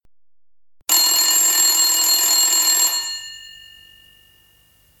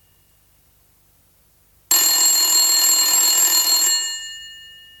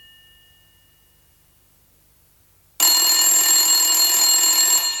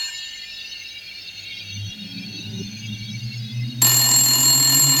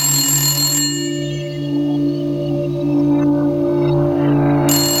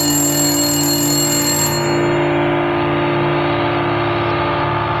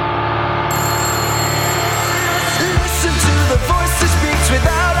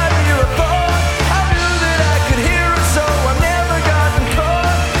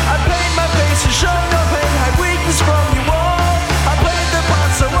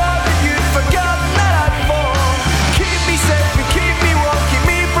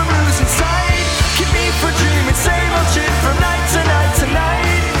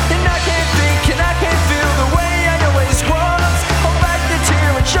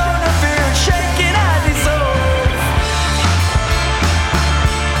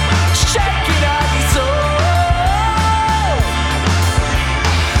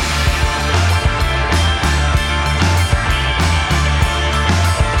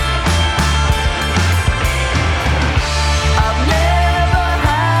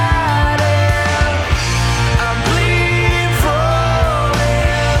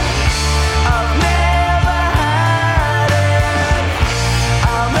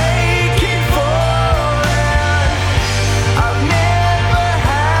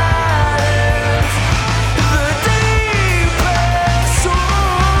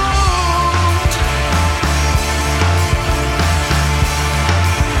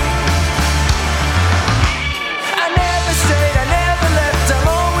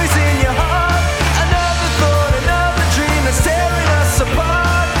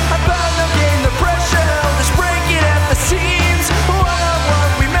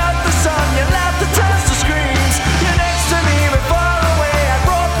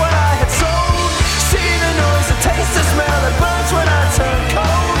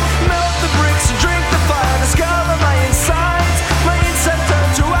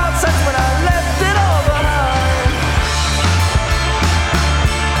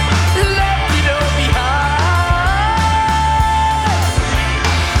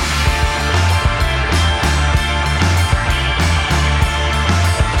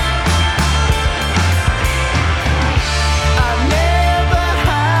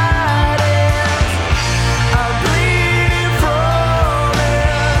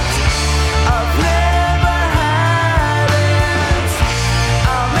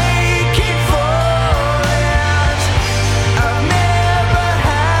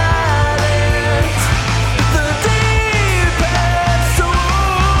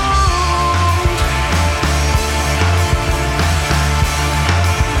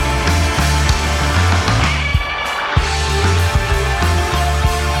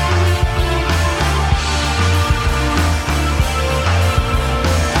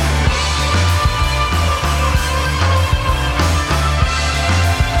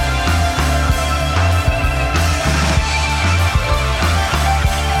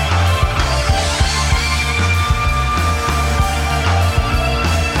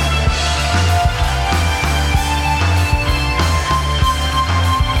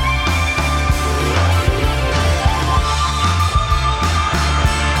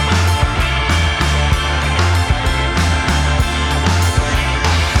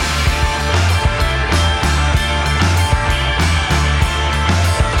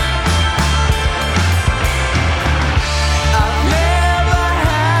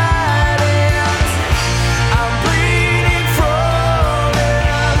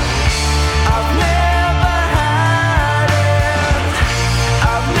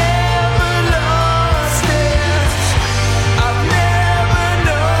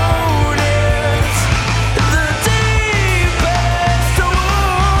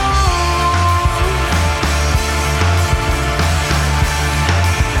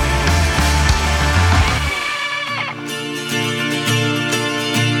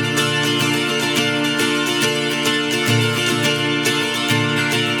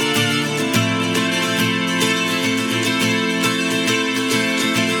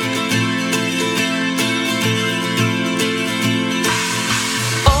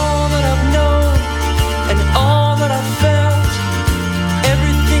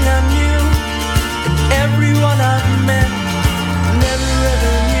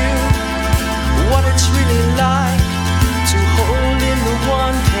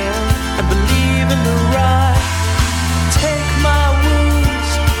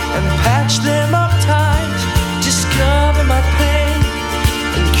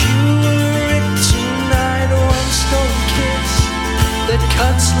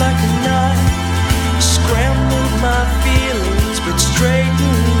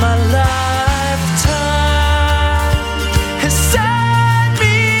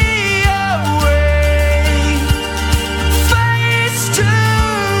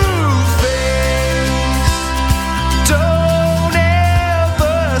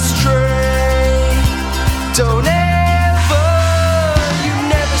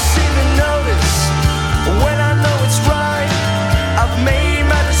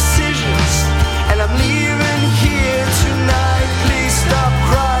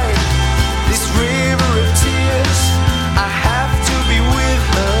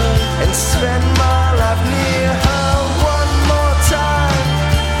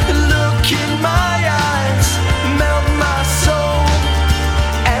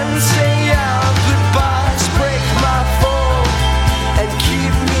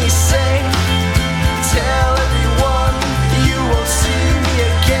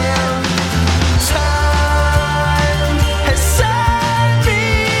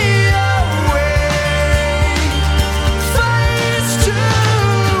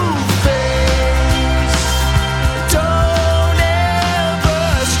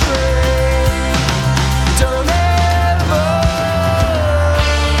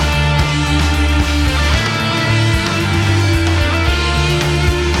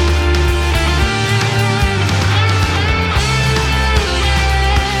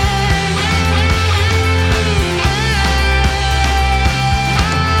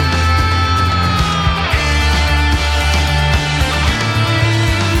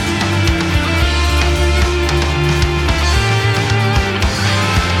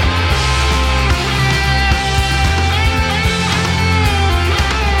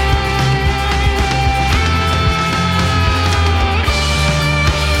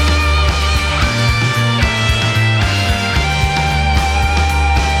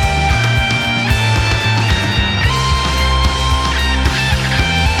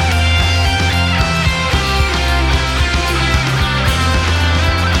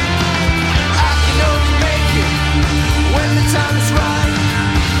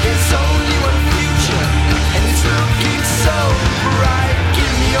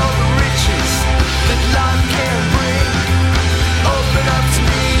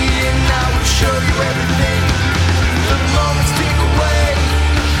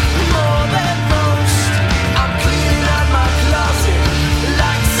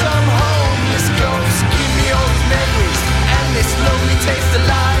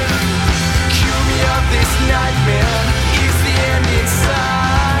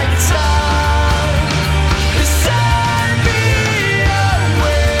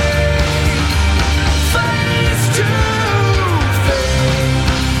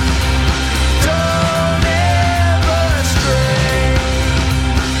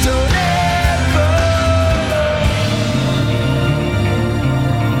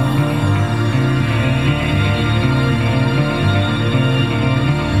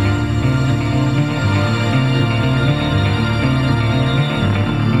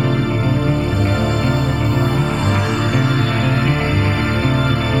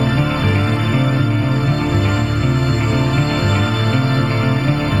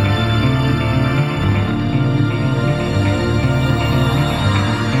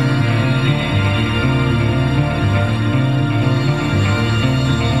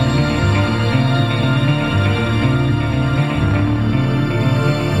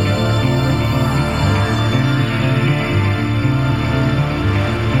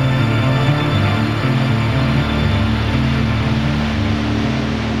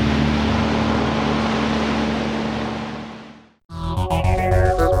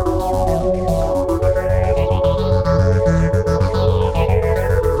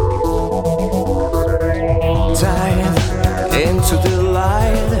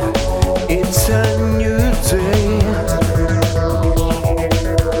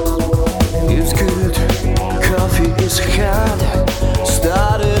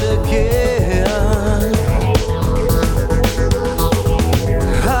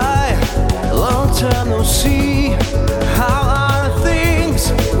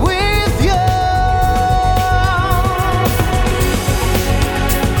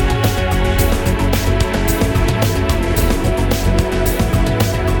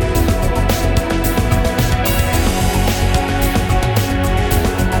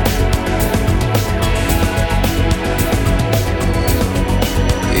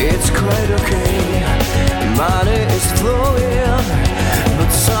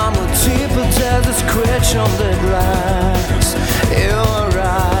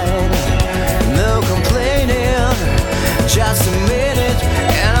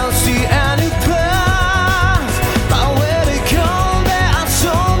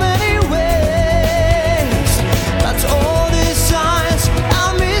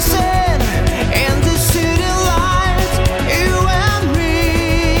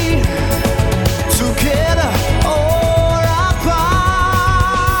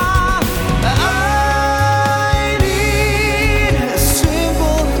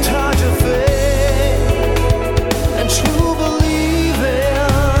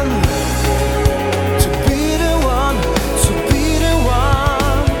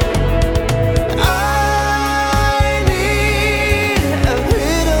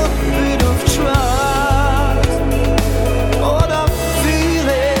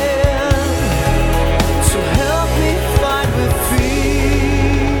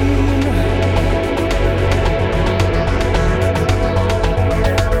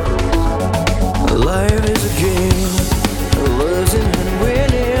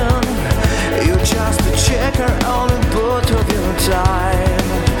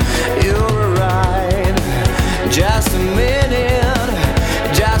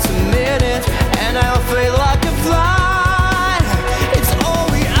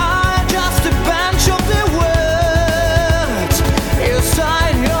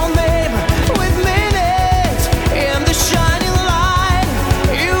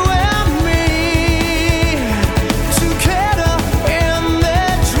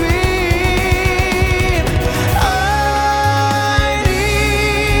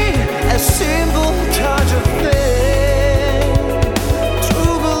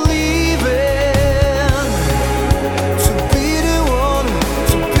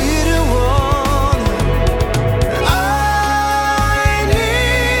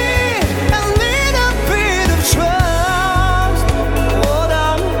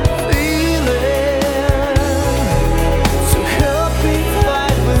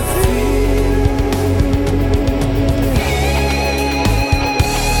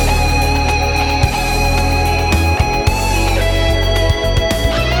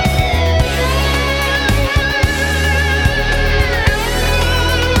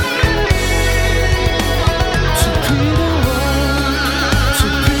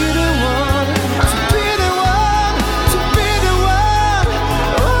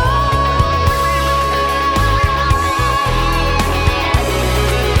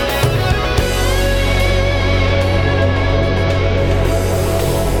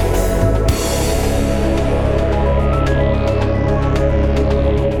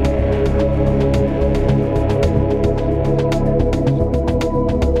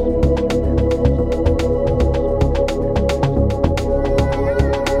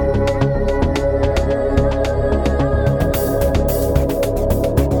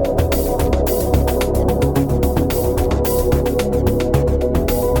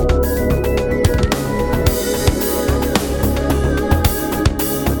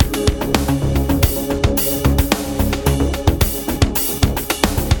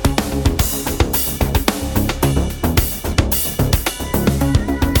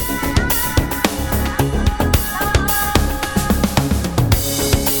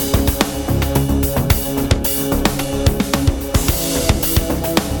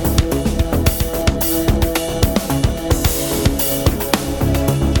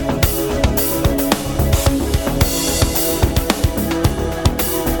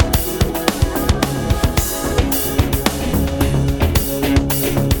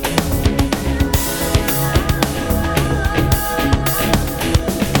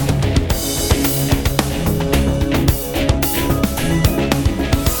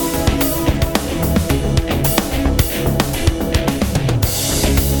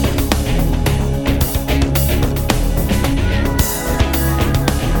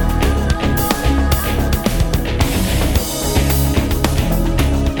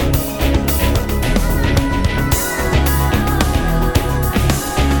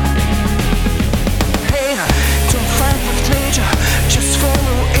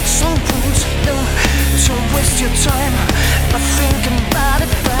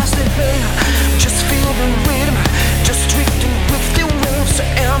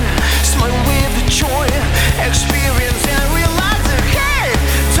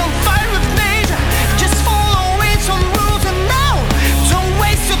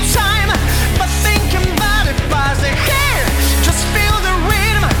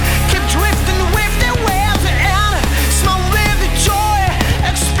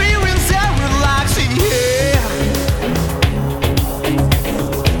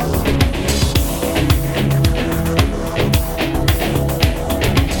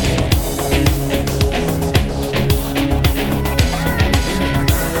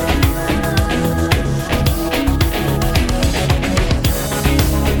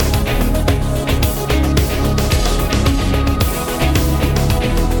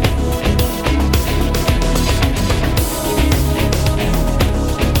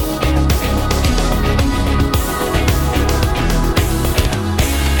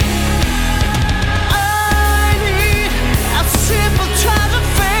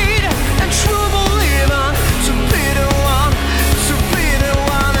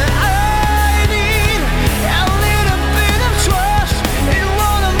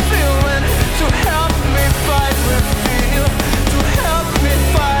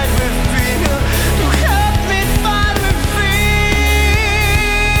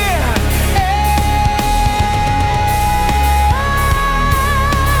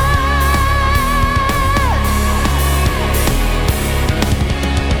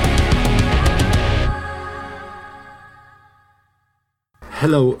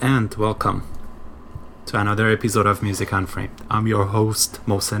Hello and welcome to another episode of Music Unframed. I'm your host,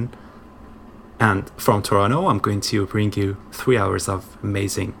 Mohsen, and from Toronto, I'm going to bring you 3 hours of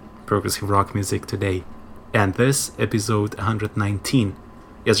amazing progressive rock music today. And this, episode 119,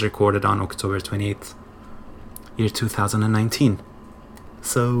 is recorded on October 28th, year 2019.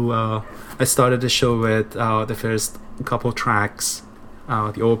 So I started the show with the first couple tracks,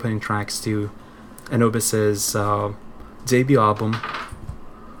 the opening tracks to Anubis's debut album,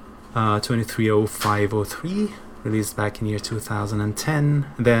 230503, released back in year 2010.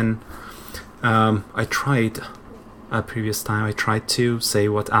 Then I tried to say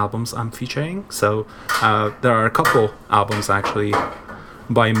what albums I'm featuring. So there are a couple albums actually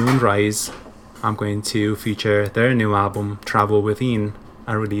by Moonrise. I'm going to feature their new album, Travel Within,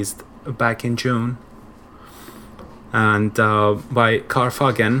 released back in June. And by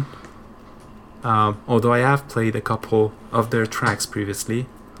Carfagen, although I have played a couple of their tracks previously,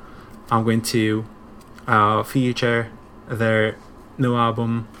 I'm going to feature their new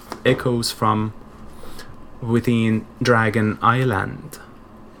album, Echoes from Within Dragon Island,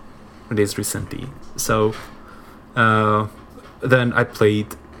 released recently. So then I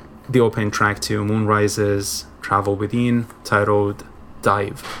played the opening track to Moonrise's Travel Within, titled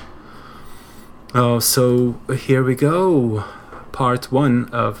Dive. So here we go, part 1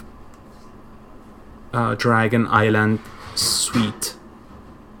 of Dragon Island Suite,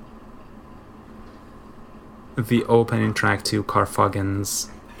 the opening track to Carfagen's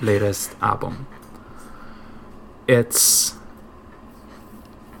latest album. It's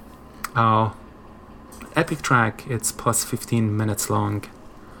epic track. It's plus 15 minutes long.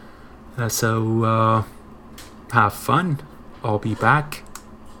 So have fun. I'll be back.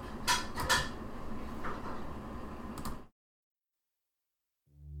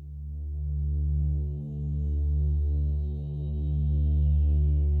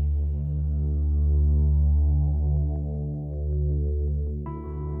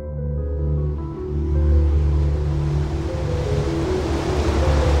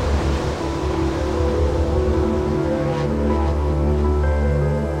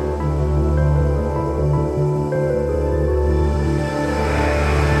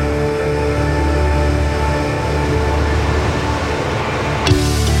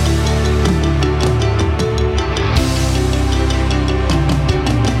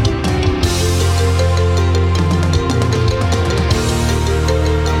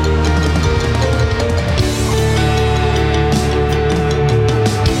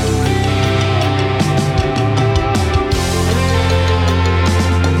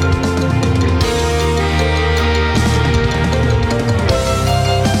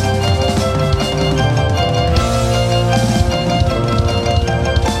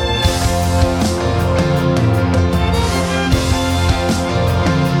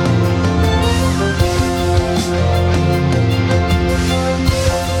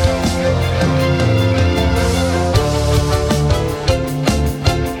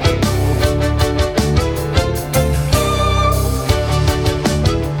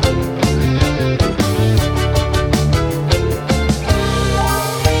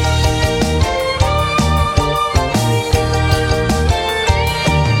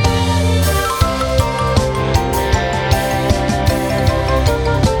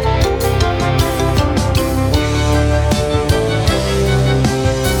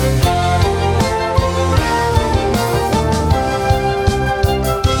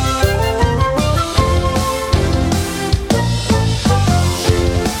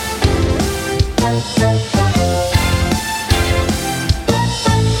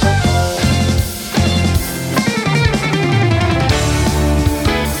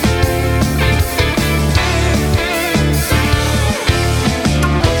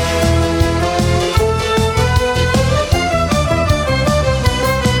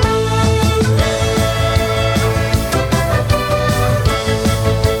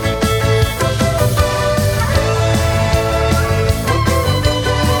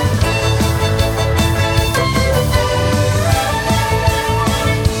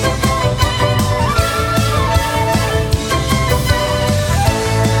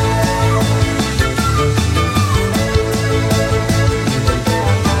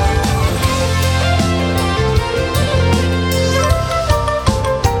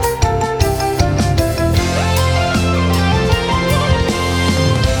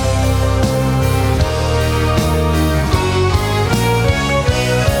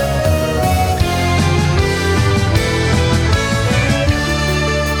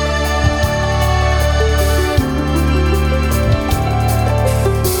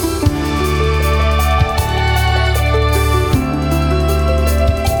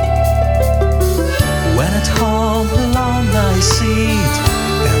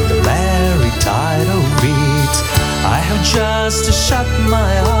 shut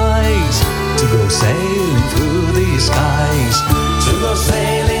my eyes, to go sailing through the skies, to go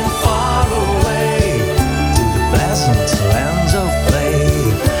sailing far away, to the pleasant lands of play,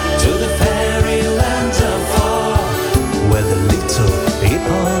 to the fairy lands afar, where the little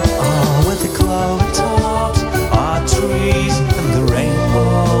people are, where the cloud tops are trees, and the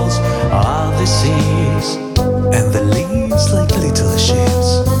rainbows are the seas, and the leaves like little ships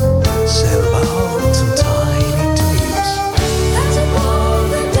sail about on tiny dreams. That's about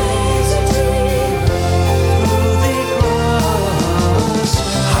the daisy tree Through the grass,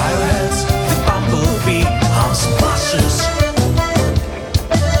 hyrax, the bumblebee hums and buzzes.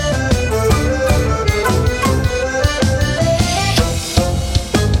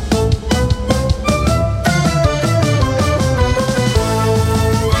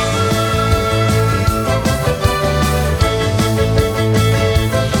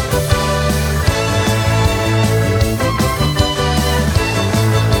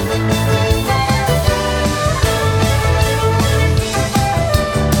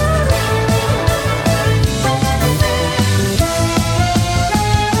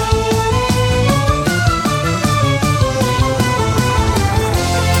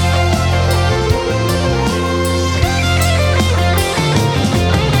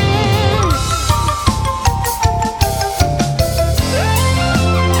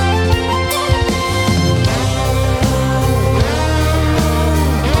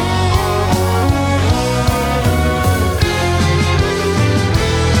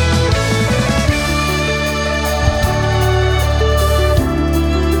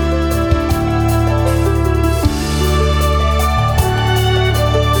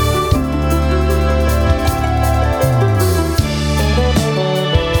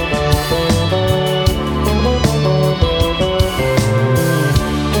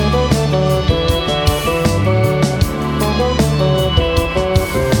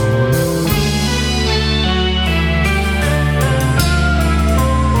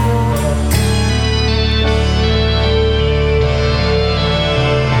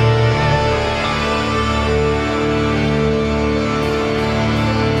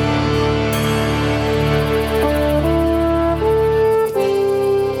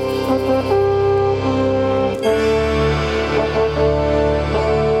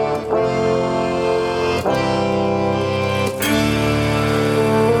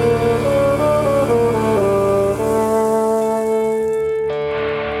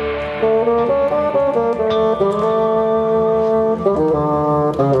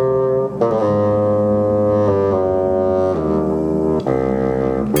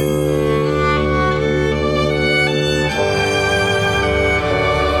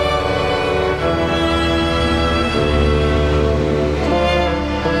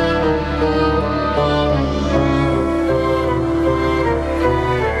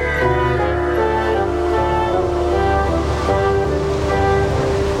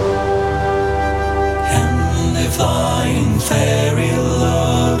 Fairy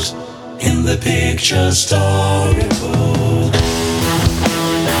logs in the picture storybook.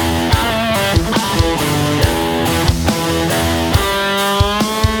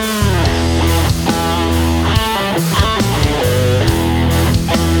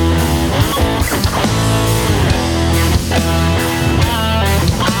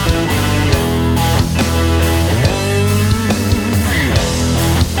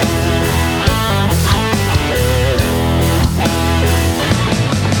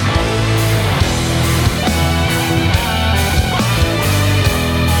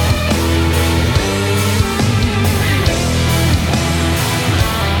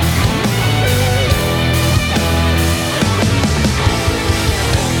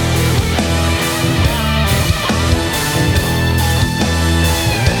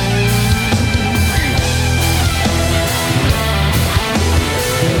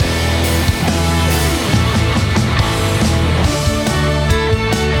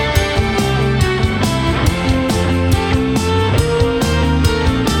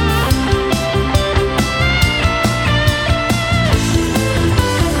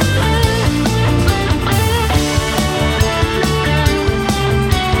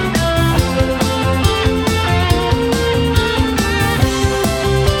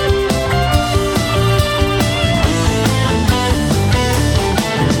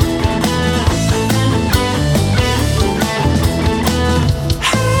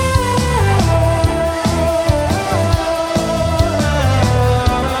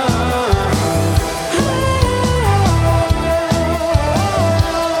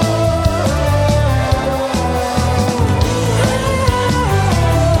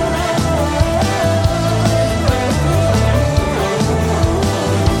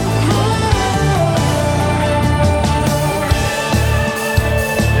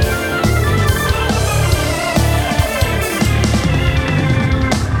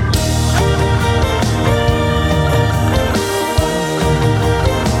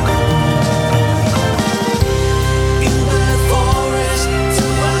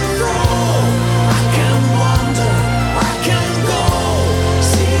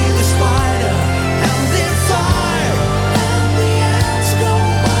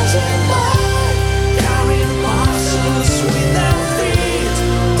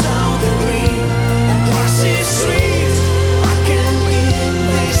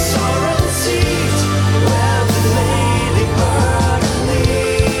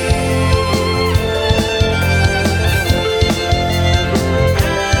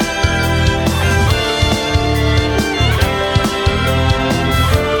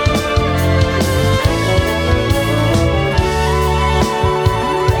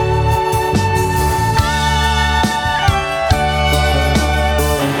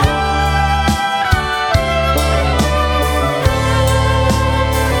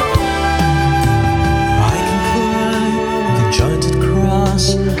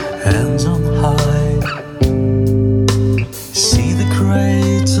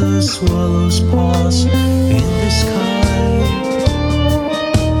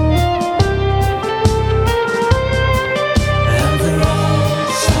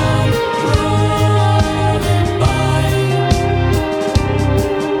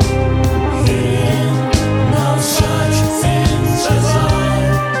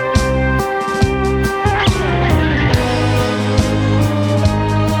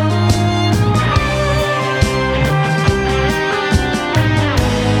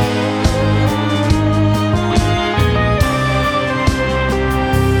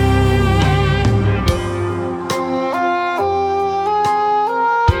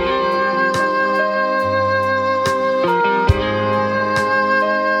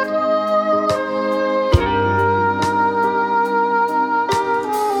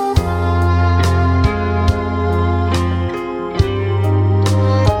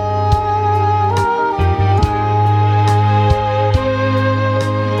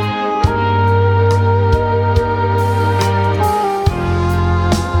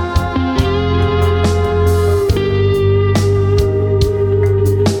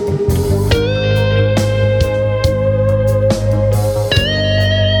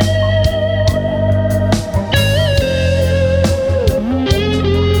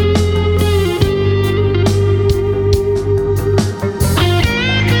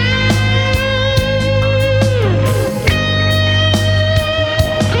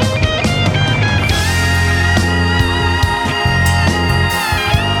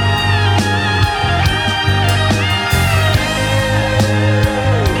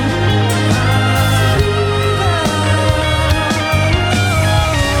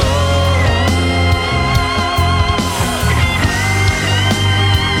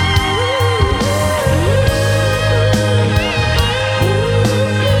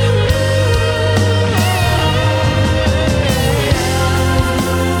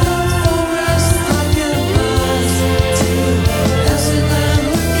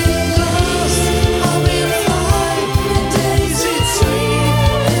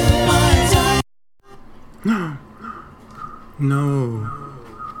 No.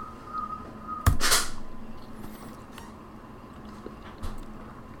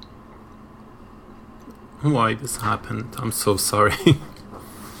 Why this happened? I'm so sorry.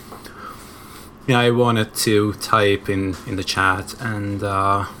 Yeah, I wanted to type in the chat and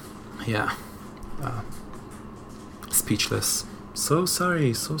yeah, speechless. So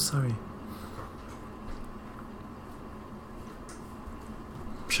sorry, so sorry.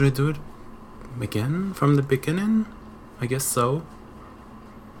 Should I do it again from the beginning? I guess so.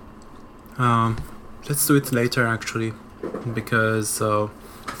 Let's do it later actually, because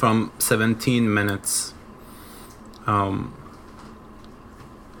from 17 minutes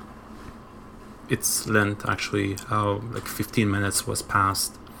its length actually like 15 minutes was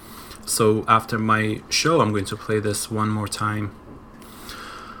passed. So after my show I'm going to play this one more time,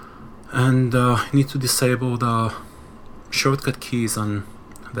 and I need to disable the shortcut keys on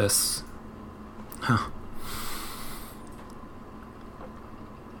this.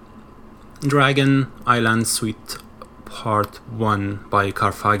 Dragon Island Suite Part 1 by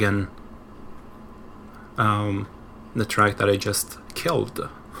Carfagen. The track that I just killed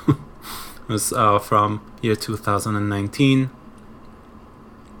was from year 2019.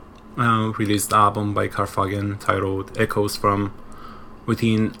 Released album by Carfagen titled Echoes from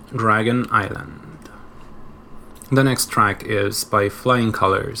Within Dragon Island. The next track is by Flying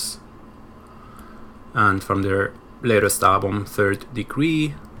Colors, and from their latest album Third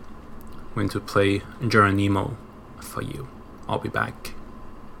Degree, I'm going to play Geronimo for you. I'll be back.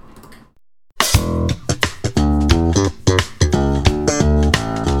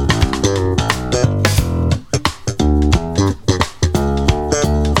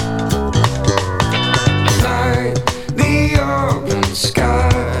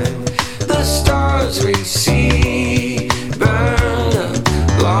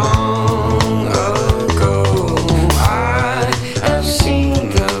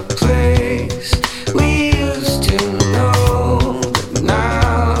 We used to know, but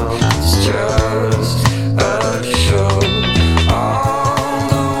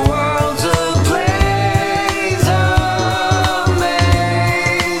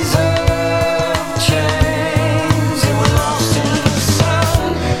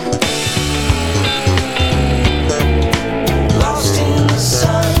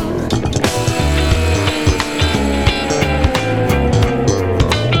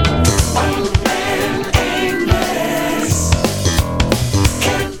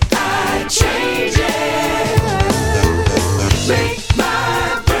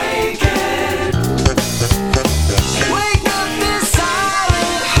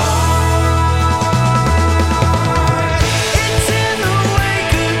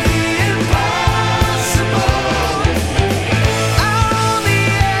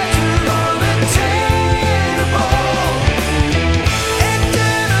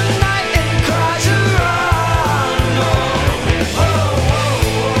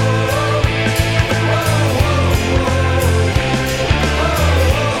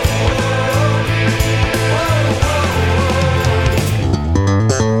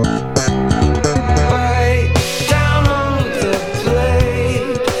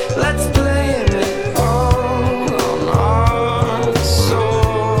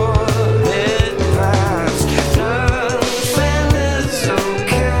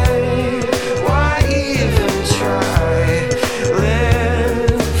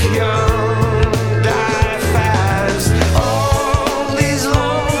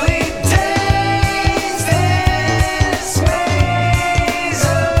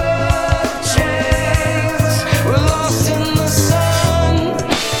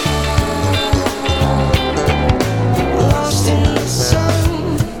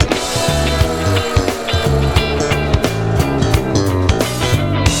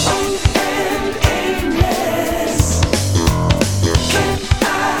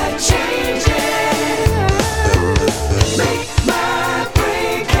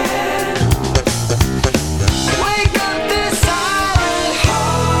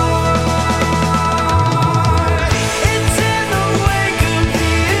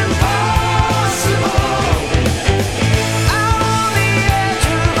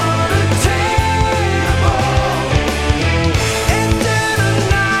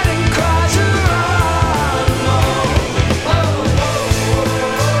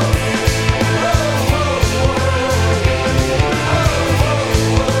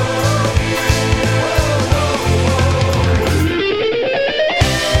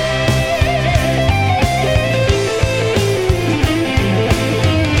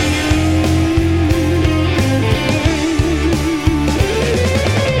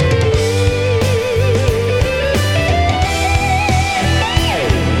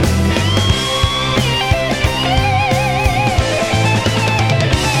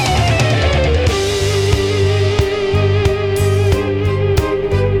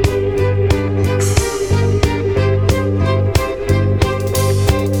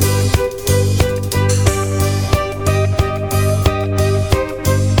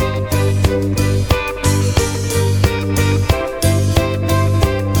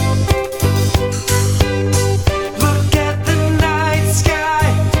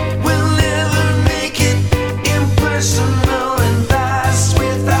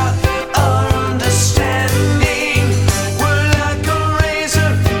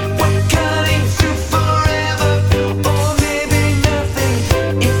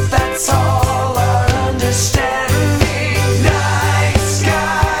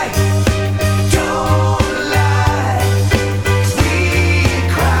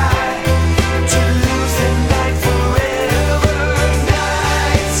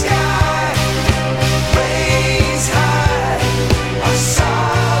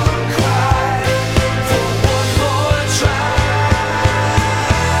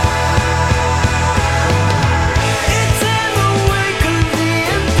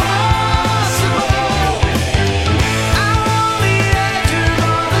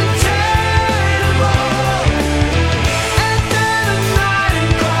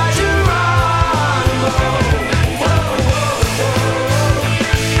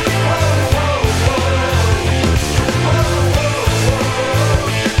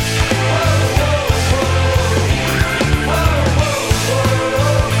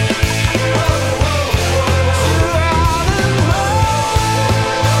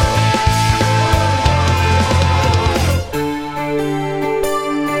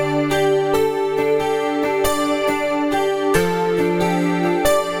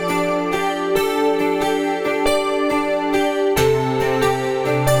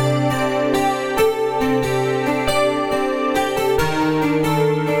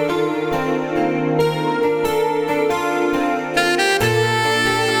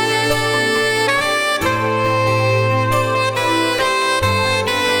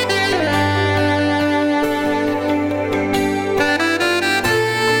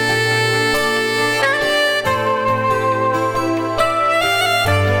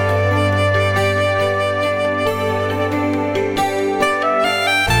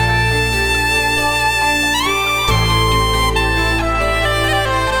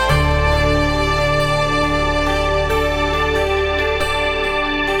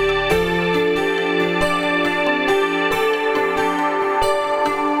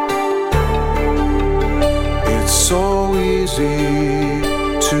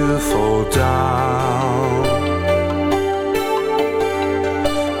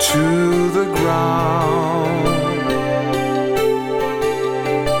to the ground.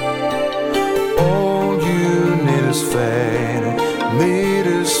 All you need is faith, need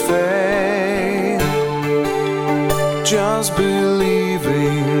is faith. Just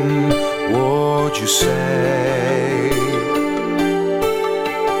believing what you say.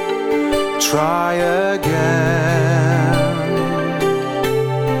 Try again.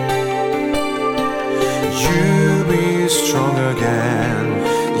 You be strong again.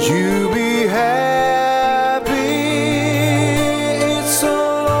 You be happy.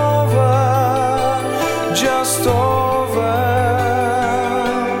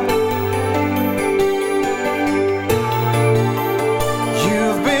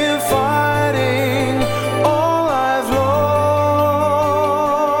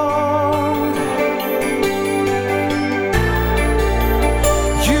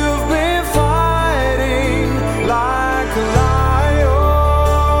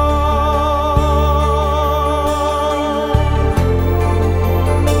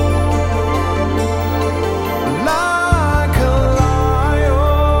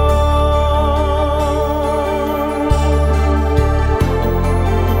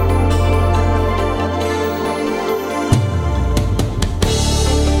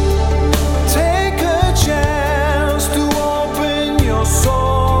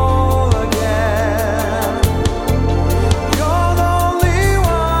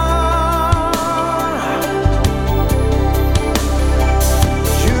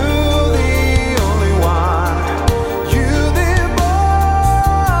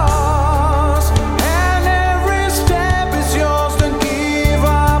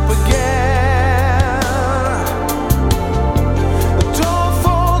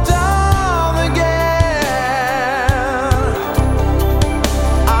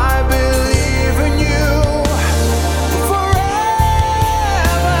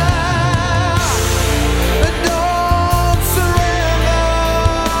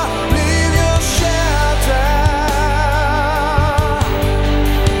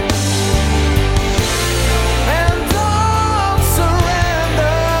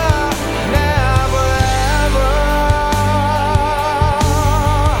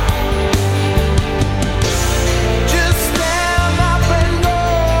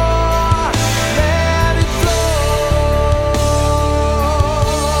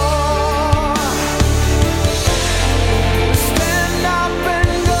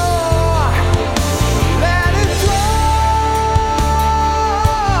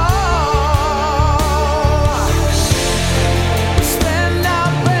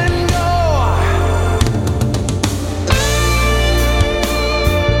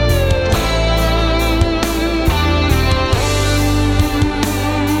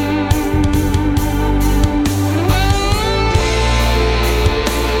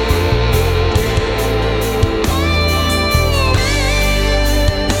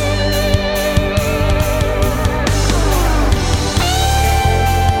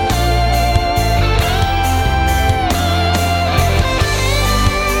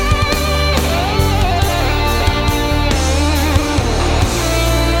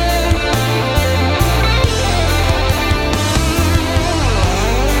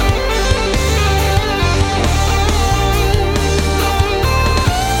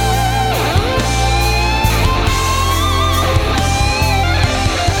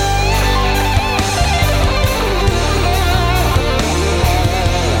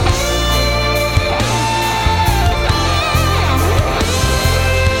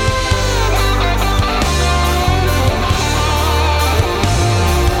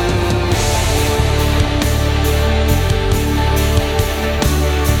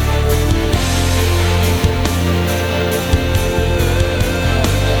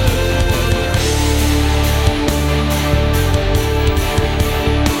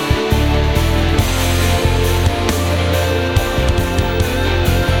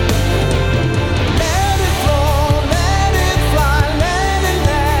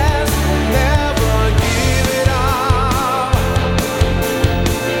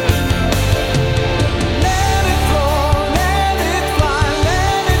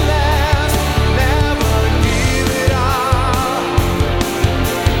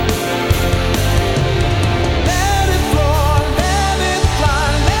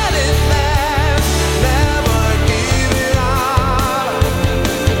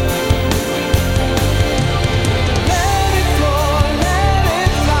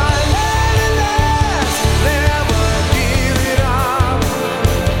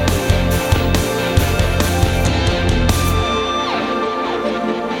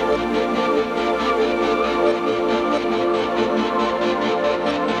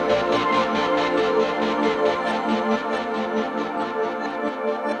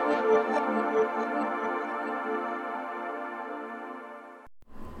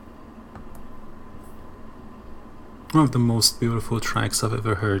 One of the most beautiful tracks I've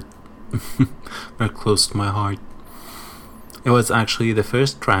ever heard. Very close to my heart. It was actually the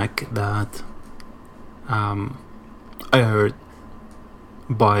first track that I heard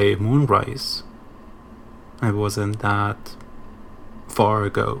by Moonrise. It wasn't that far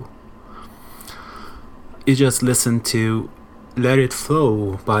ago. You just listened to Let It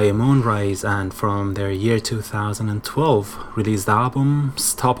Flow by Moonrise, and from their year 2012 released album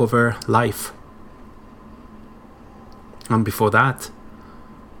Stopover Life. And before that,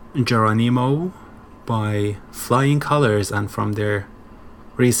 Geronimo by Flying Colors, and from their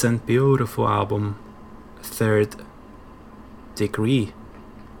recent beautiful album Third Degree,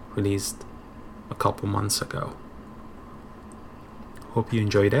 released a couple months ago. Hope you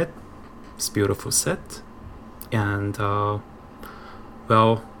enjoyed it. It's a beautiful set. And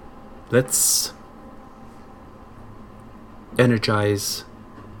well, let's energize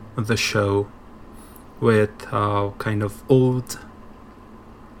the show with kind of old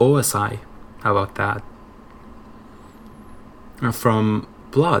OSI. How about that? From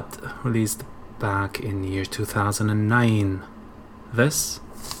Blood, released back in the year 2009. This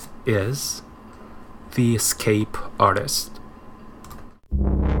is The Escape Artist.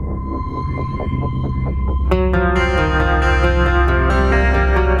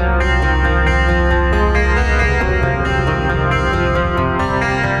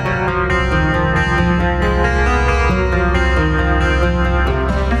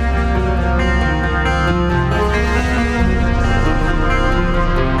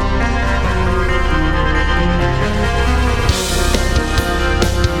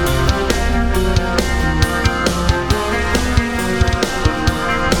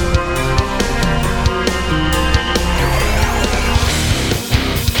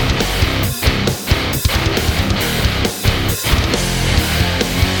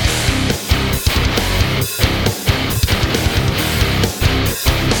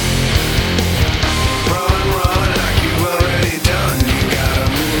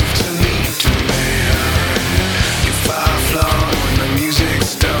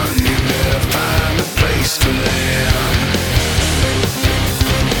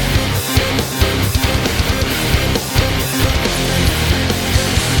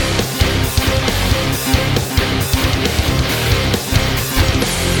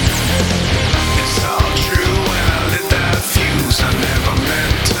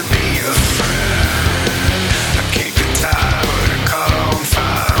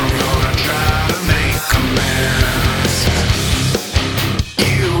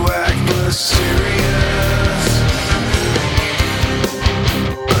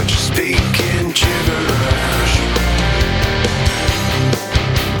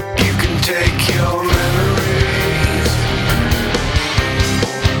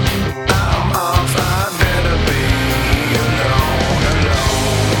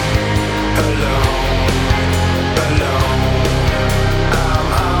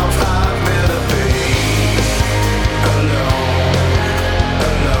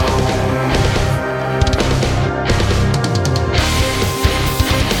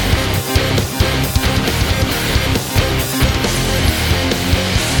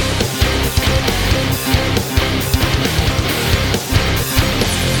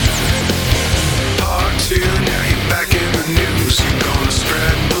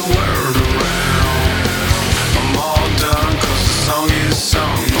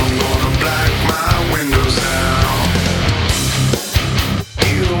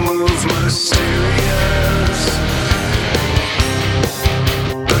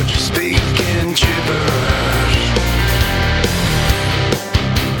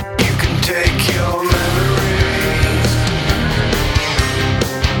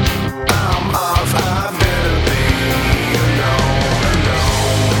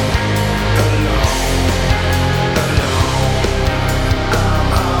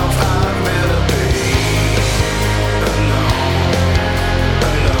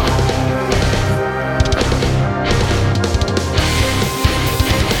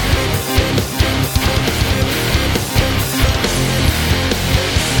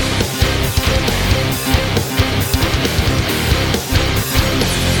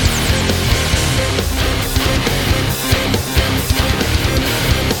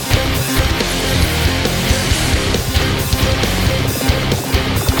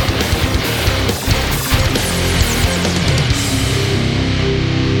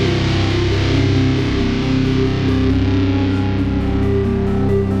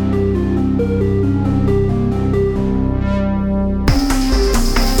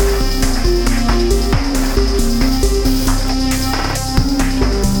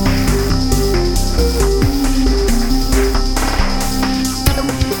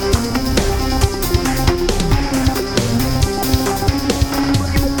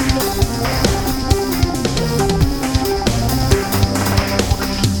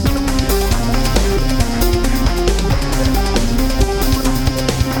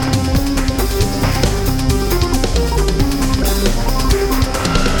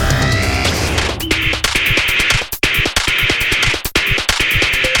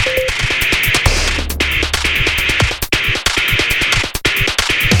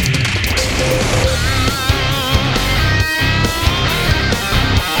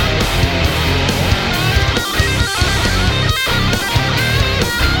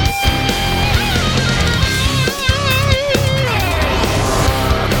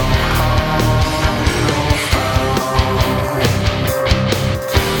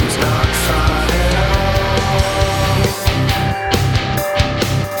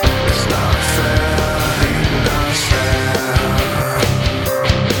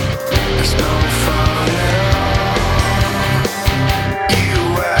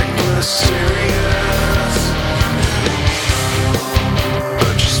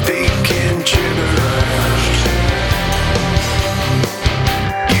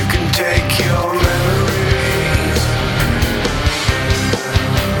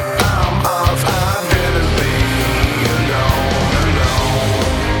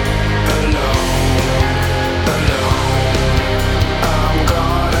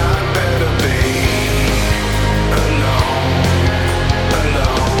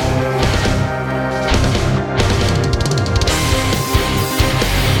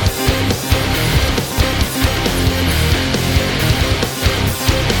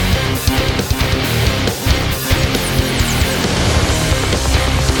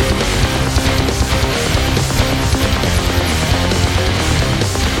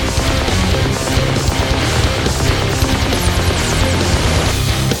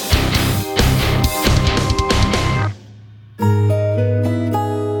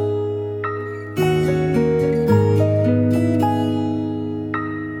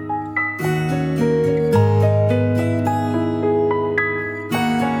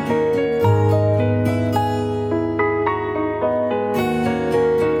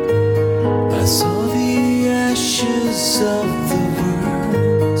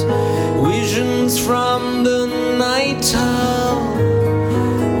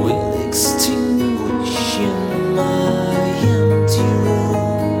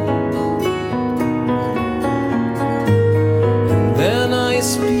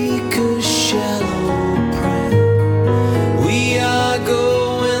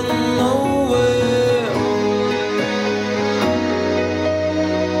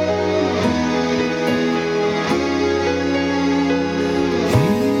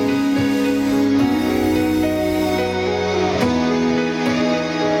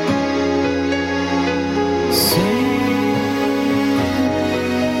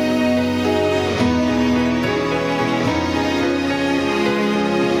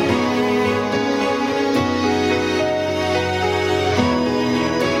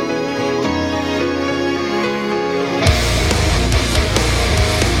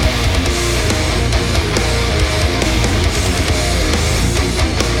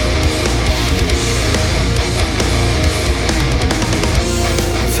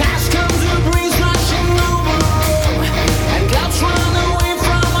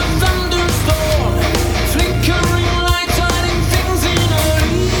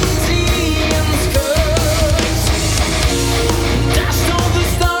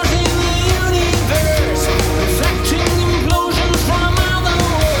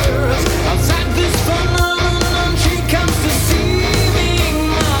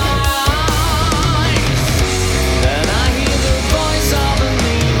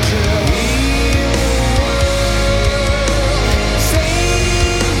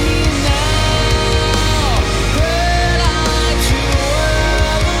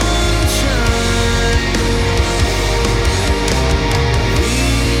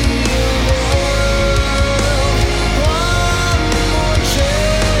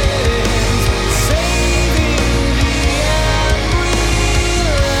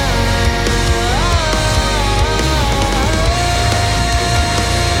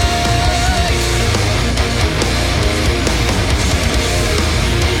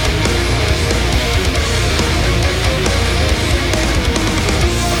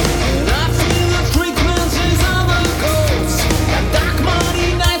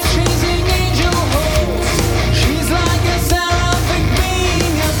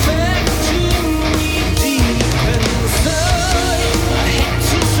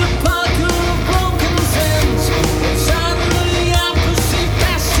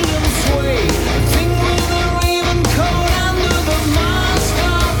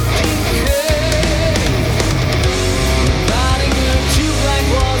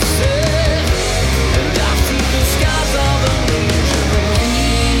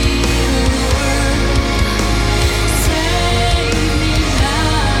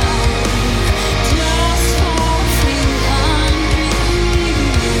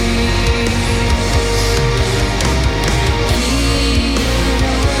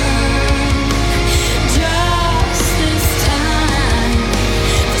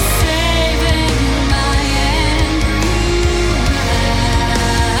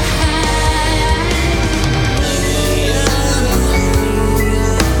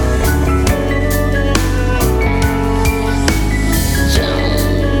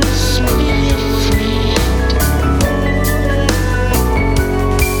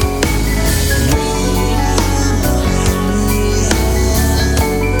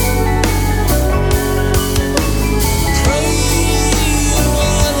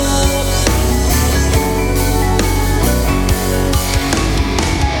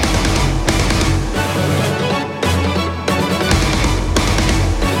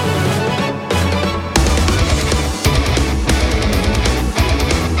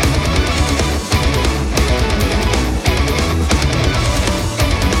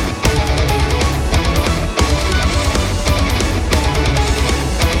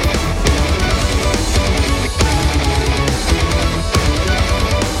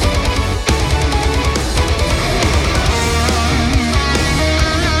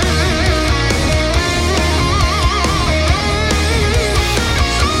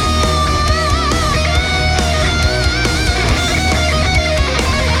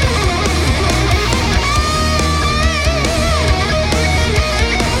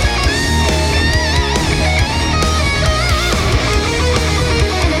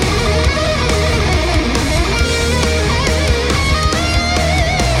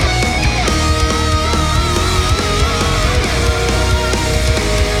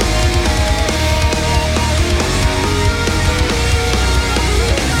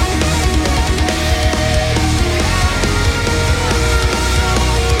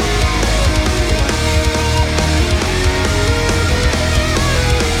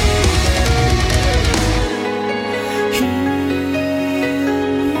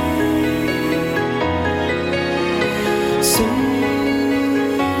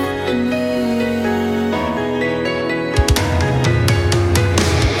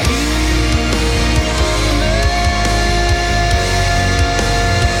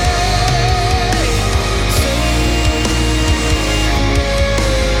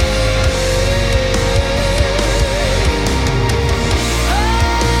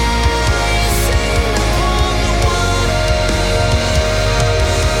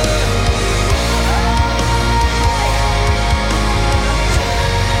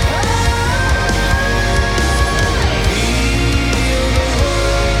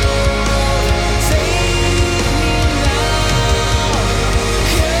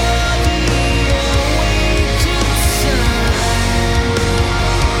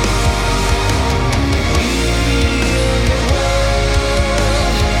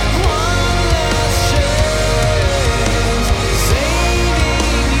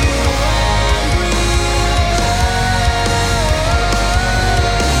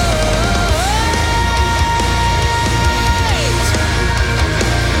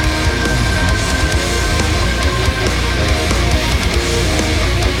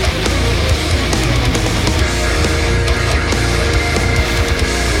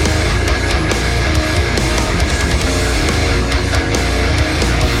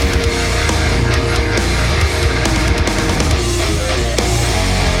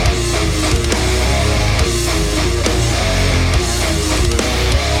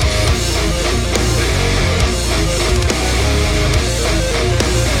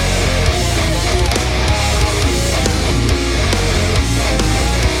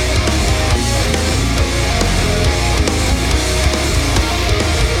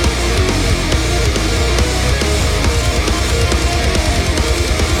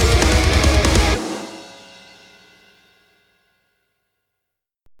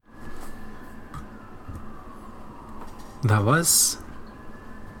 That was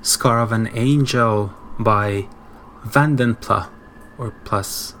Scar of an Angel by Vandenpla, or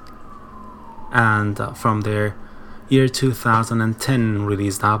Plus, and from their year 2010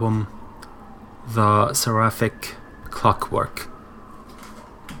 released album, The Seraphic Clockwork.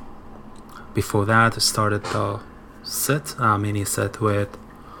 Before that, I started the mini set with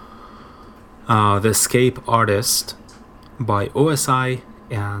The Escape Artist by OSI,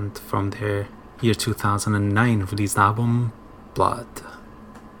 and from their year 2009 released album, Blood.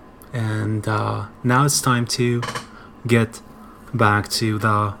 And now it's time to get back to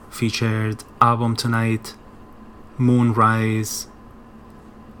the featured album tonight. Moonrise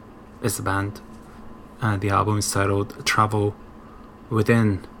is the band, and the album is titled Travel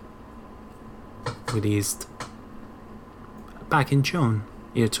Within, released back in June,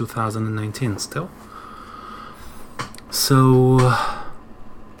 year 2019 still. So,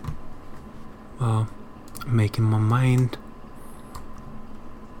 making my mind.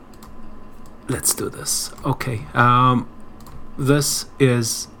 Let's do this. Okay, this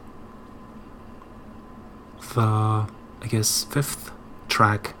is the, I guess, 5th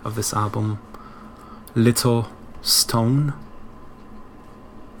track of this album, Little Stone.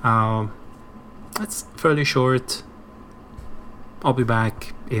 It's fairly short. I'll be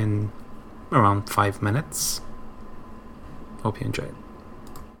back in around 5 minutes. Hope you enjoy it.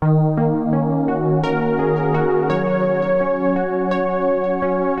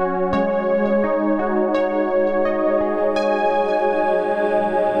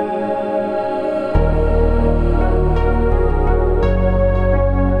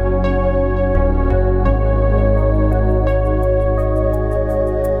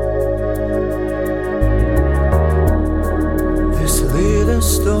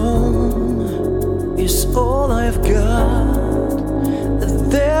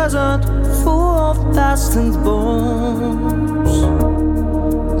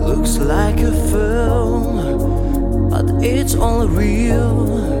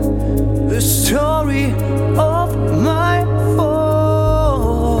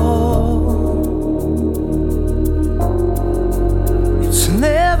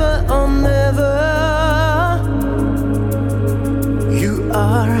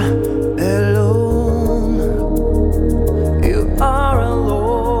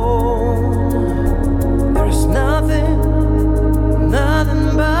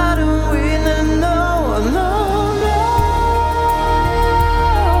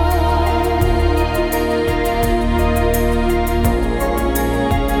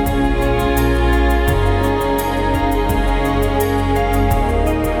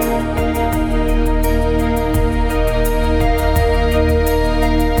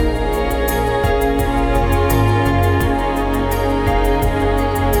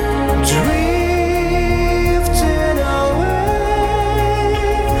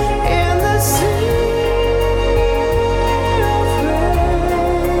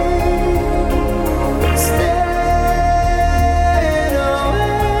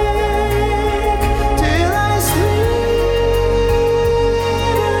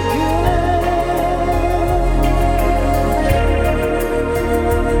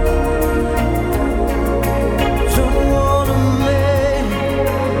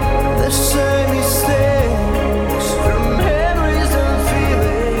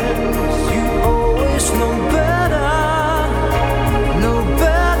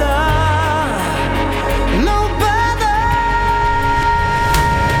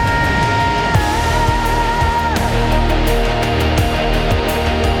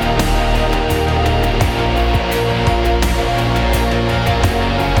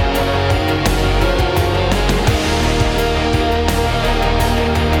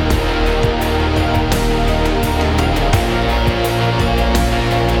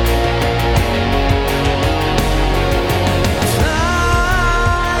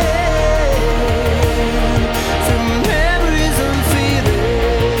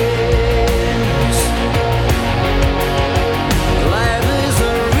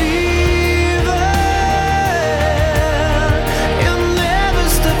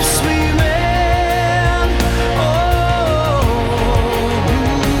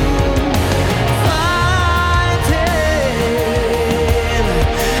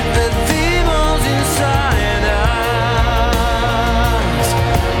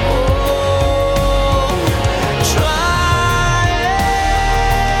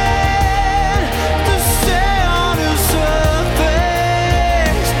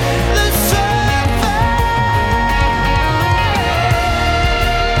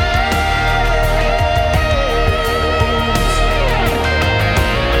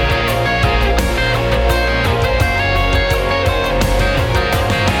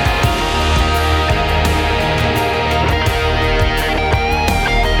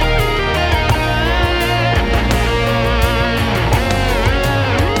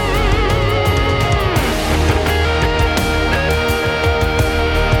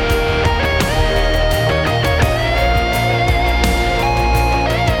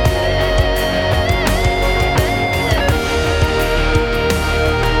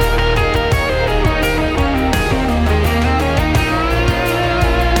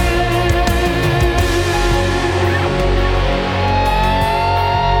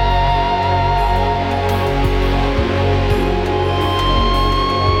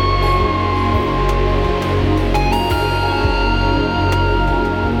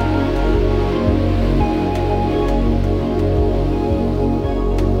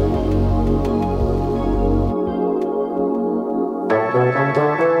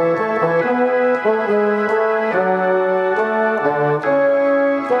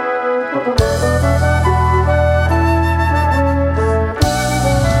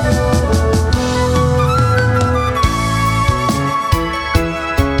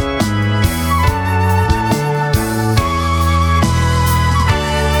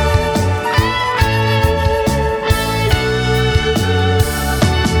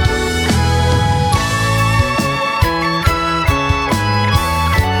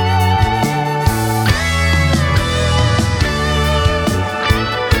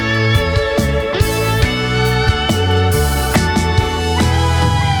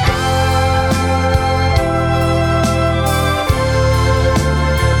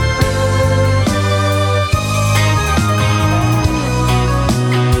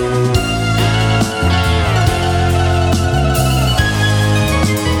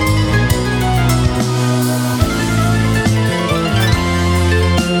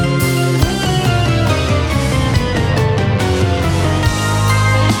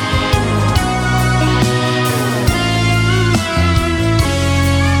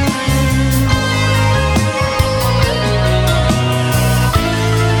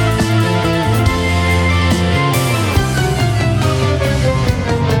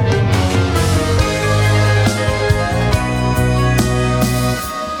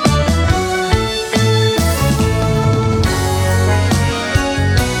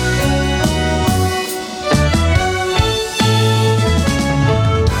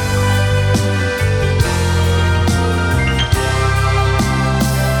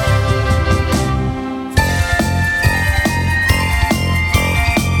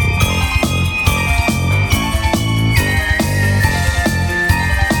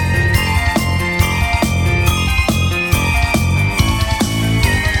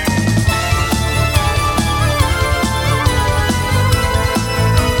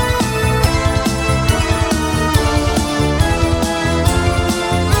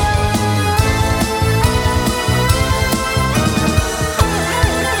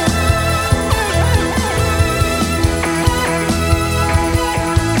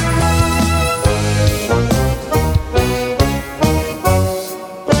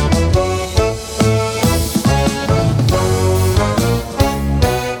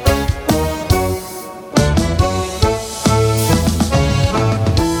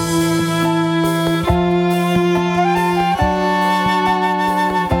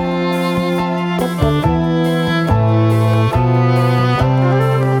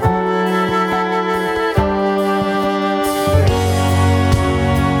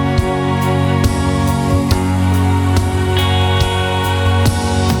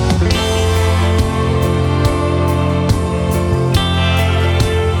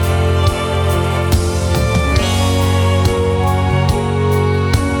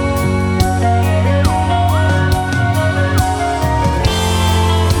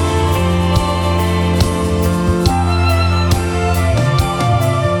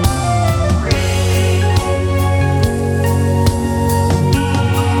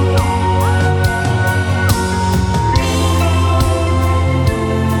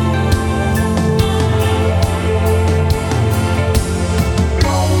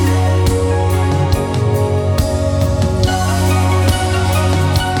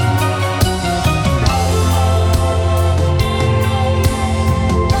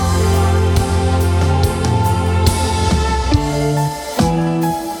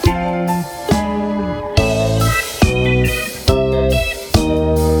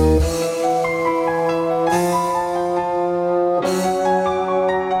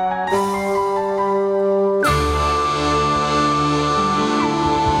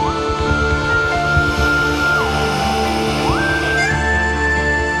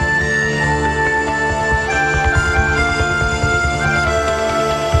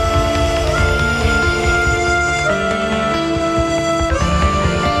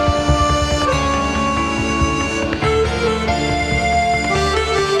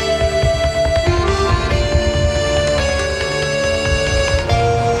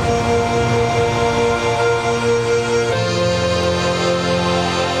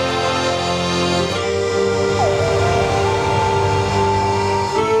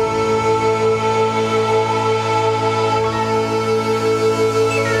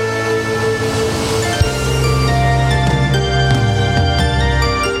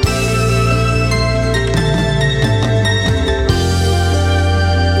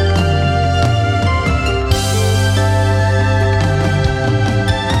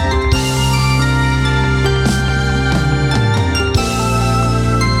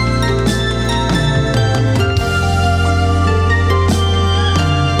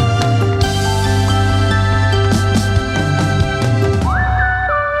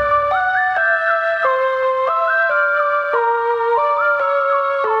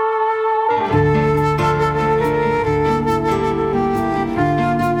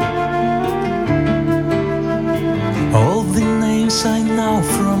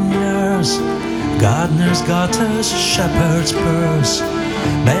 Gardener's gutters, shepherd's purse,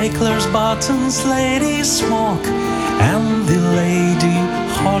 baker's buttons, lady's smock, and the lady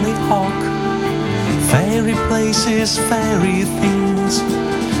hollyhock. Fairy places, fairy things,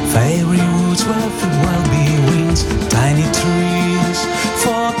 fairy woods where the world begins, tiny trees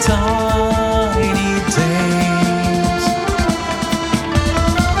for tiny days.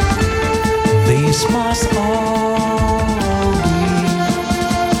 These must all be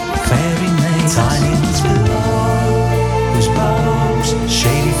fairy names. Tiny woods below, whose boughs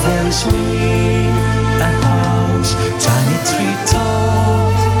shady fairy sweet a house, tiny tree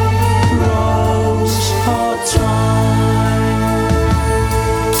top, rose or twine,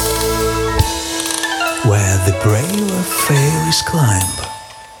 where the braver fairies climb.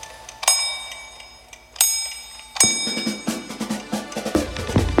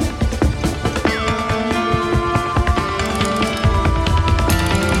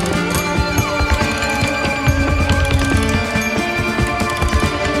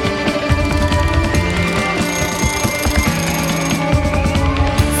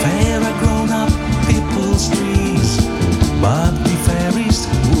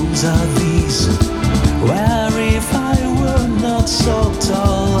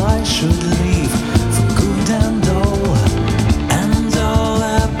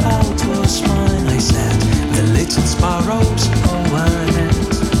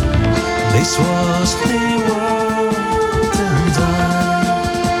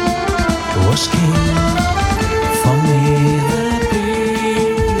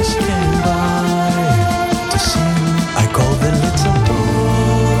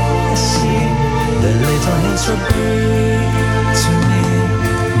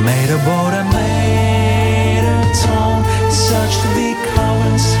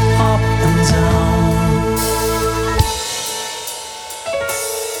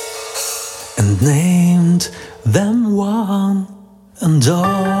 Named them one and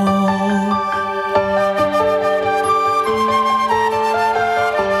all.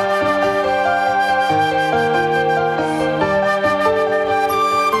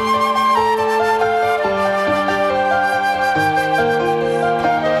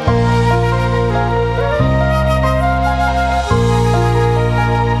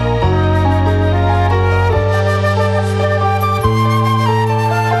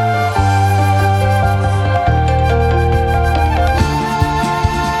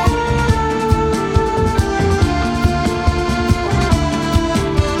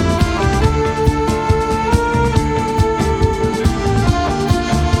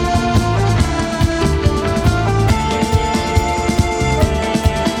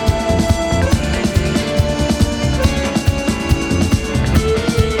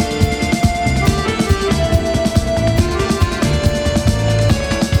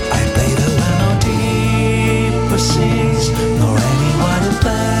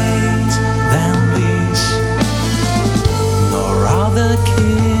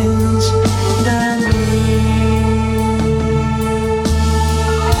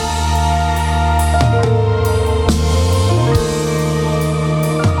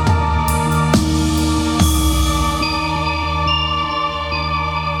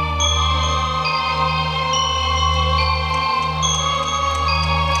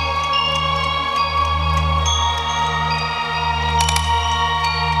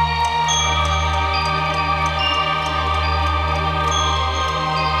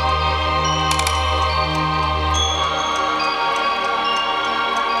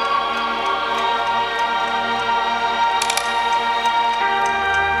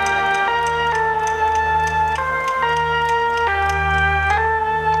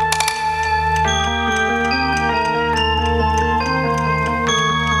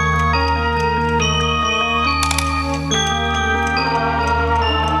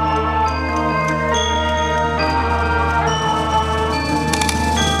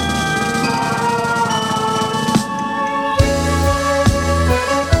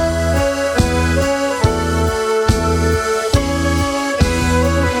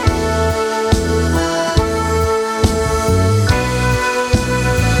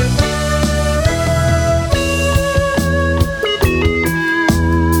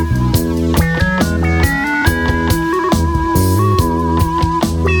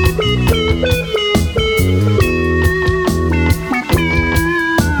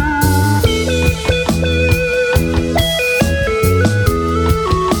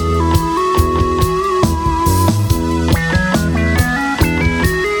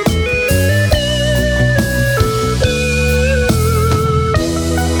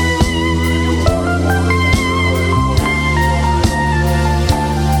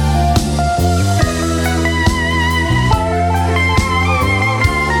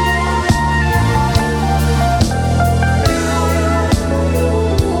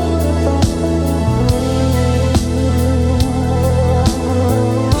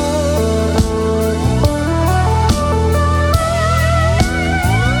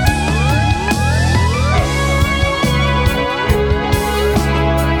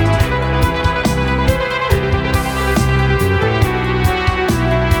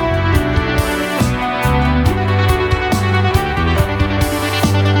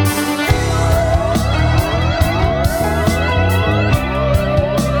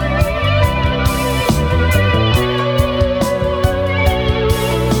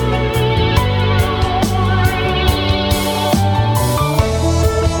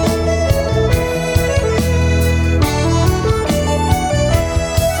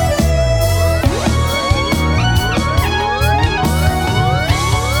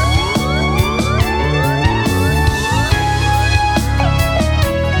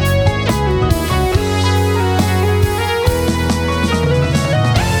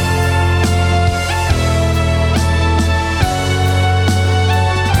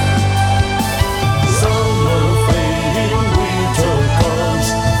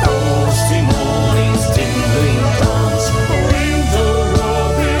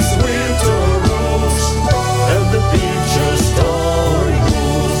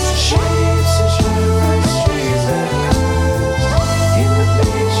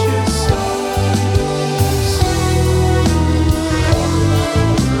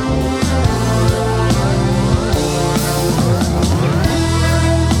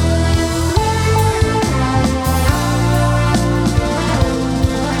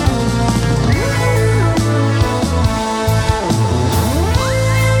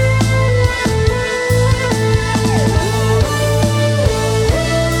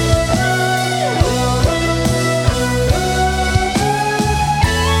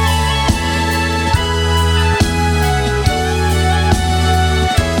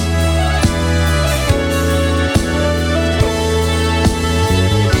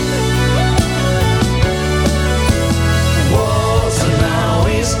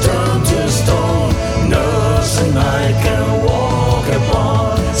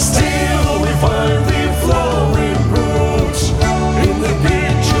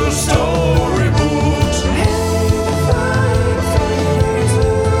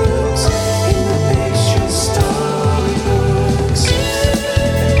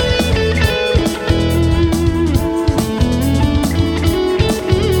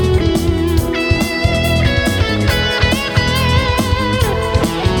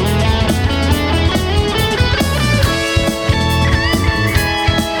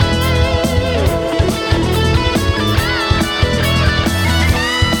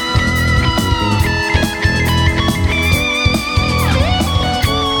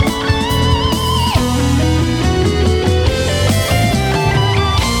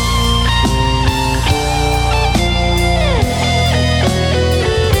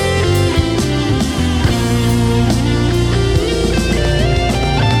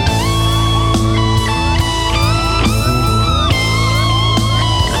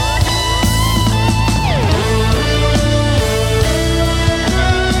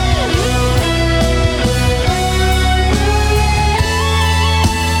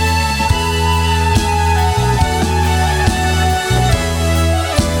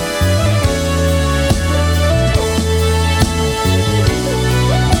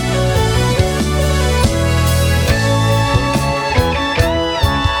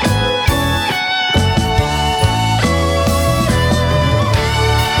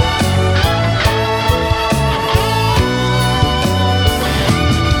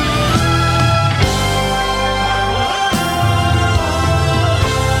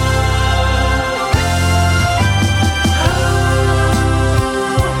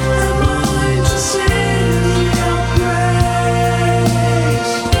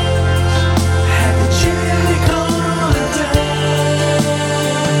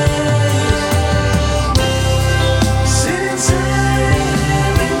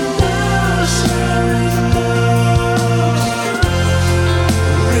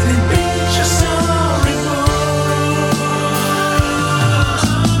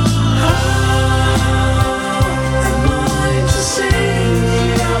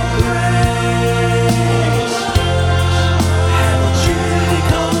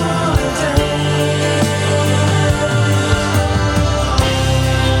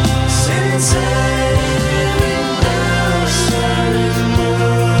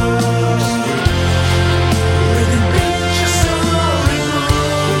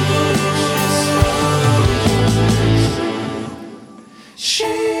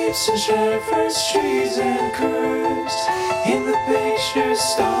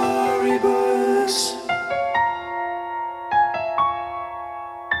 storybooks.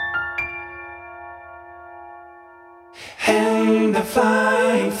 And the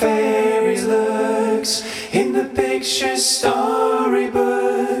flying fairies looks in the picture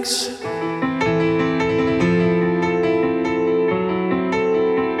storybooks.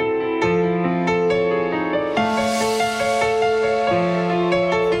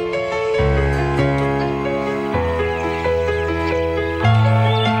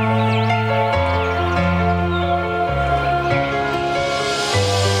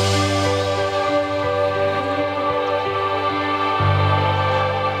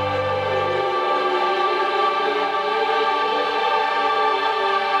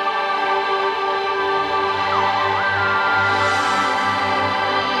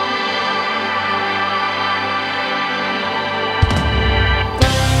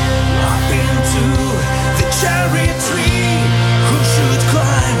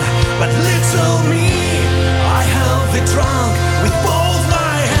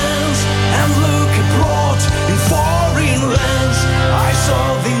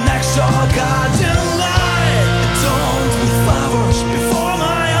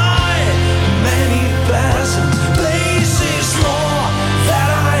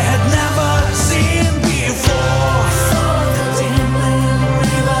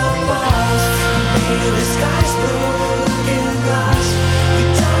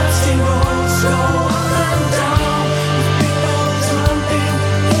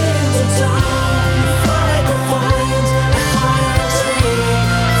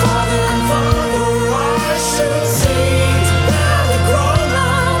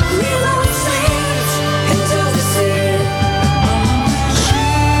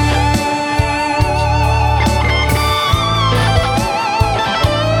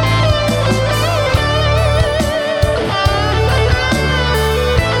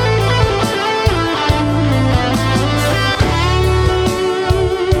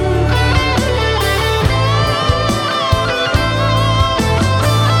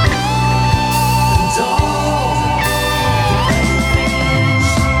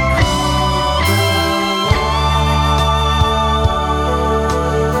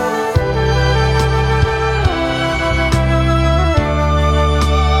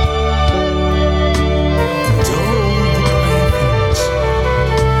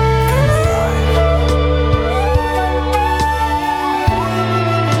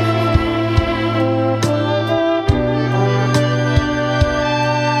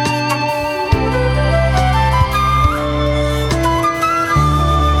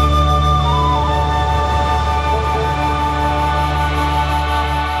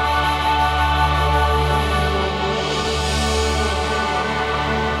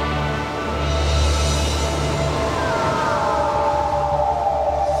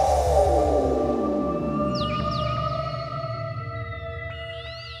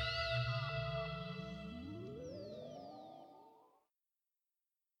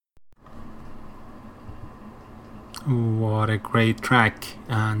 What a great track,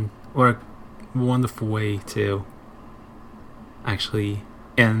 and what a wonderful way to actually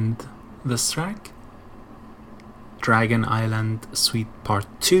end this track. Dragon Island Suite Part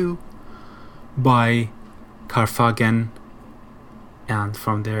 2 by Carfagen, and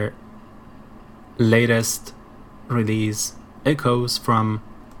from their latest release, Echoes from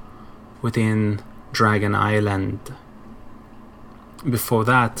Within Dragon Island. Before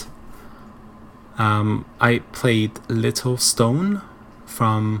that, I played Little Stone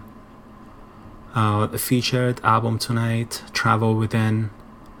from the featured album tonight, Travel Within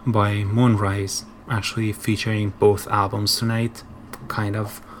by Moonrise. Actually featuring both albums tonight, kind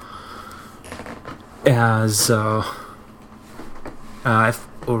of as I've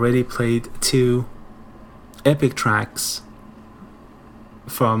already played 2 epic tracks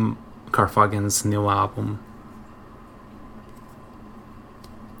from Carfagen's new album.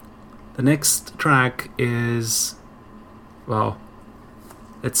 The next track is, well,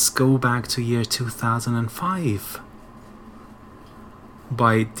 let's go back to year 2005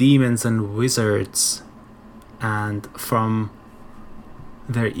 by Demons and Wizards, and from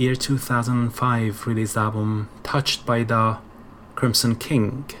their year 2005 released album Touched by the Crimson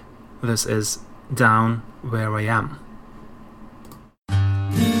King. This is Down Where I Am.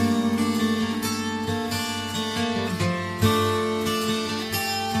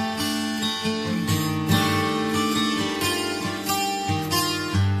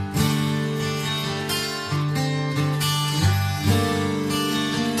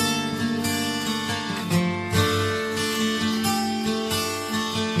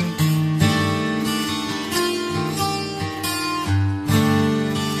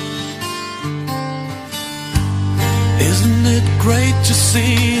 Isn't it great to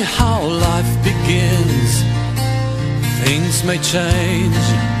see how life begins? Things may change.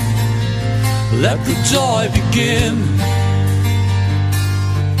 Let the joy begin.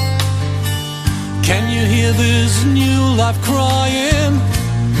 Can you hear this new life crying?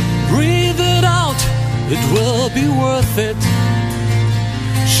 Breathe it out, it will be worth it.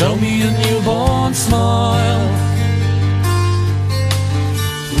 Show me a newborn smile.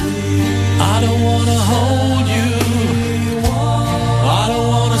 I don't wanna hold you, I don't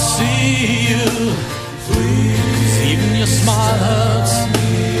wanna see you. 'Cause even your smile hurts,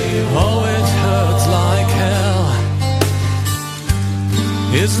 oh it hurts like hell.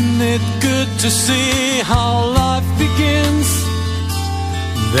 Isn't it good to see how life begins?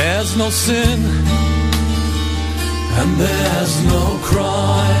 There's no sin and there's no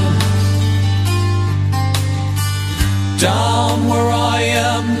crime. Down where I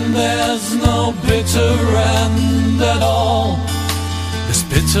am, there's no bitter end at all. This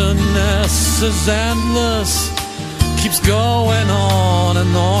bitterness is endless, keeps going on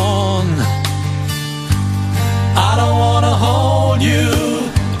and on. I don't wanna hold you,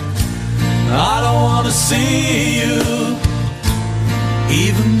 I don't wanna see you.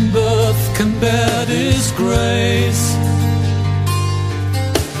 Even birth can bear disgrace.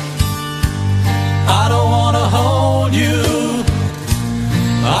 I don't wanna hold you,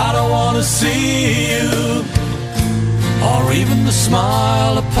 I don't wanna see you, or even the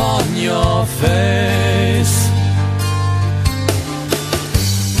smile upon your face.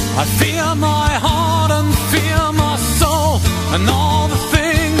 I fear my heart and fear my soul, and all the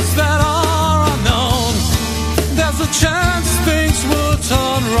things that are unknown. There's a chance things will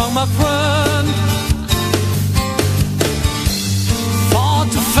turn wrong, my friend. Far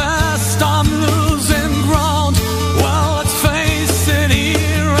too fast, I'm losing ground. Well, let's face it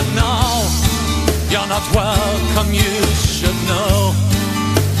here and now. You're not welcome, you should know.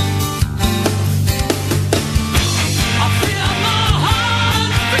 I feel my heart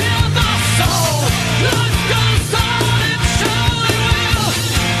and feel my soul. Life goes on, it surely will.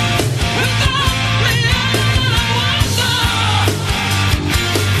 Without me, I wonder.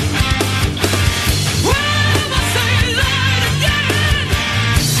 Will I say that again?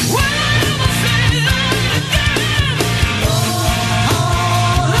 Will I say that again? Oh,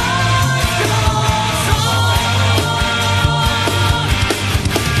 life goes on.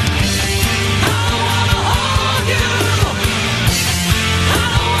 I don't wanna hold you, I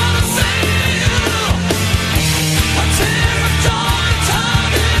don't wanna see you. A tear of joy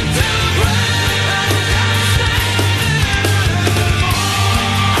turned into rain.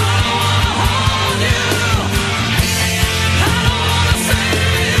 I don't wanna hold you, I don't wanna see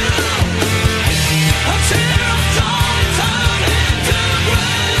you. A tear of joy turned into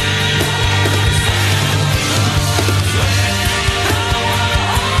rain. I don't wanna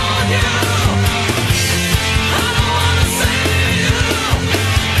hold you, I don't wanna see you.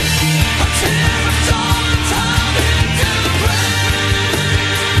 A tear of joy turned into rain.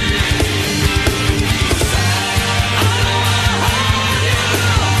 I don't wanna hold you,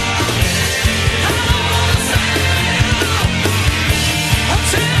 I don't wanna see you. A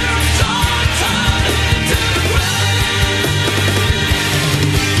tear of joy turned into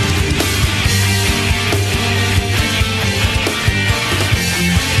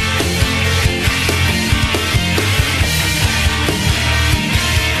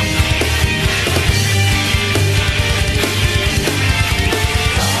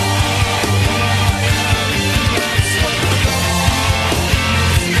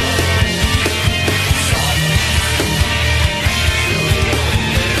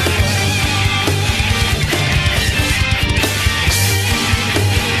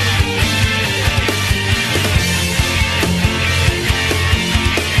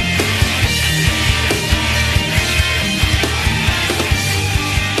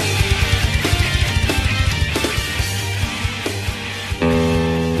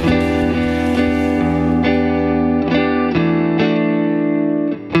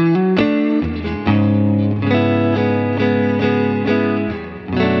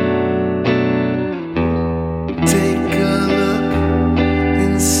Take a look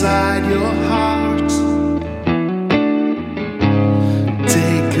inside your heart.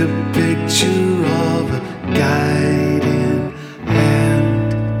 Take a picture of a guiding hand.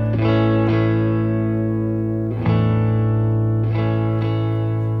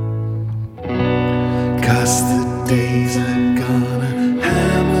 'Cause the days are gonna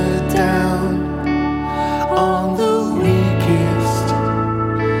hammer down on the weakest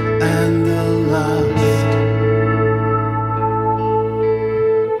and the lost.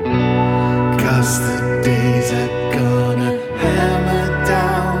 'Cause the days are gonna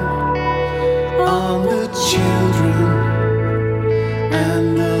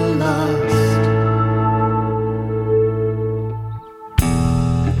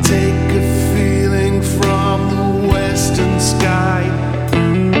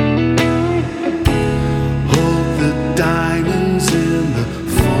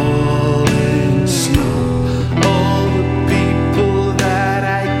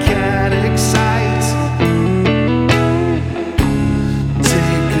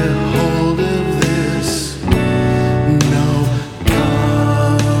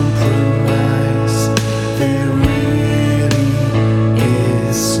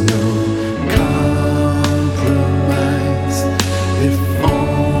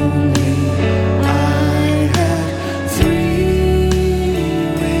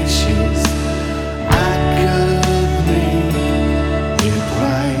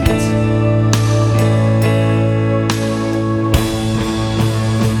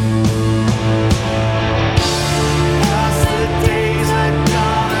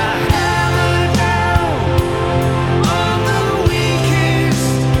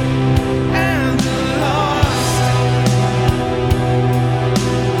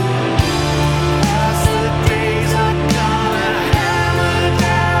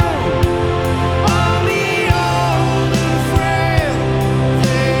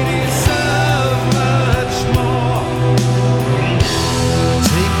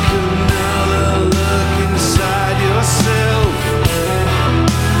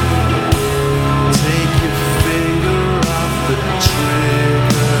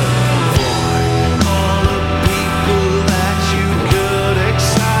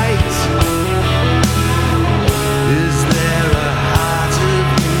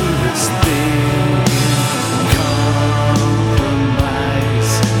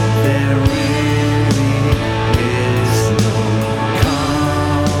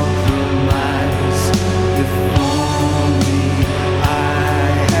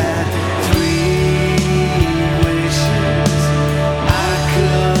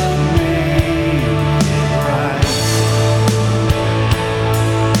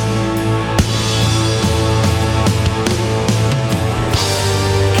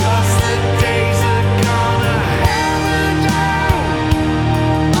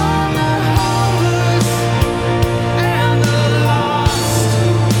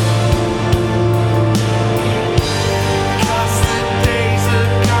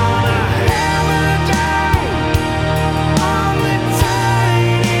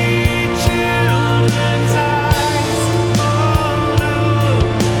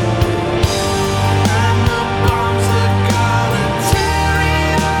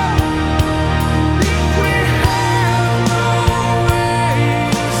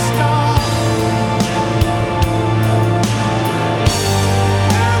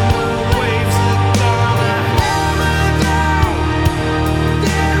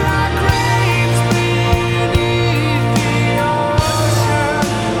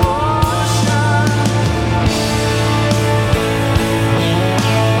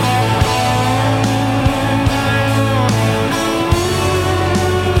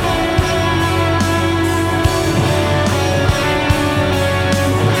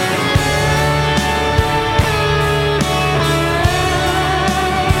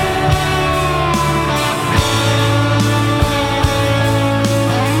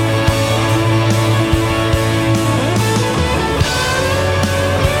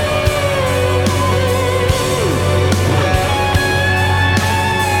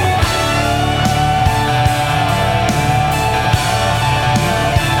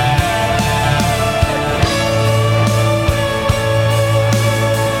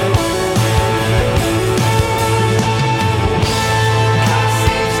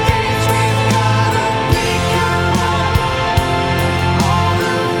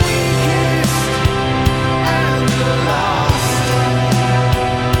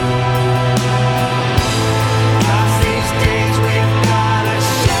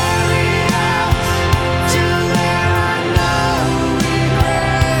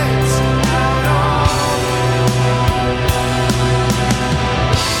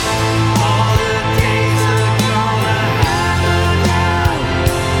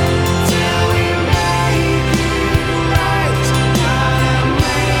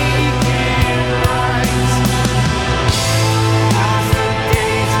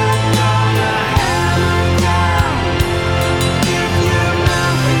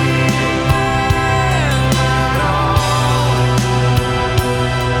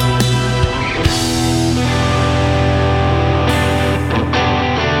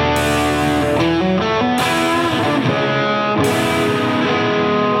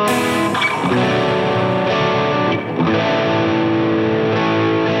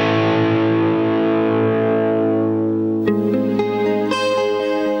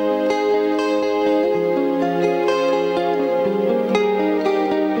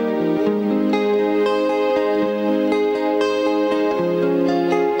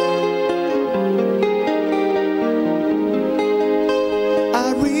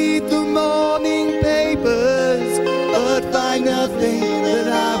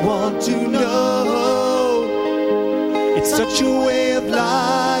such a way of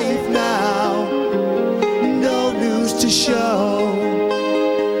life now. No news to show.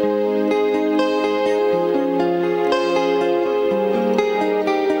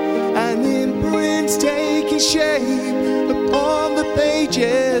 And imprints taking shape upon the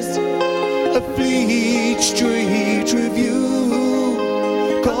pages. A Fleet Street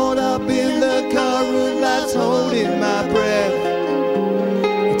review. Caught up in the current that's holding my breath.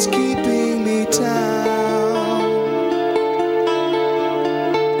 It's keeping me down.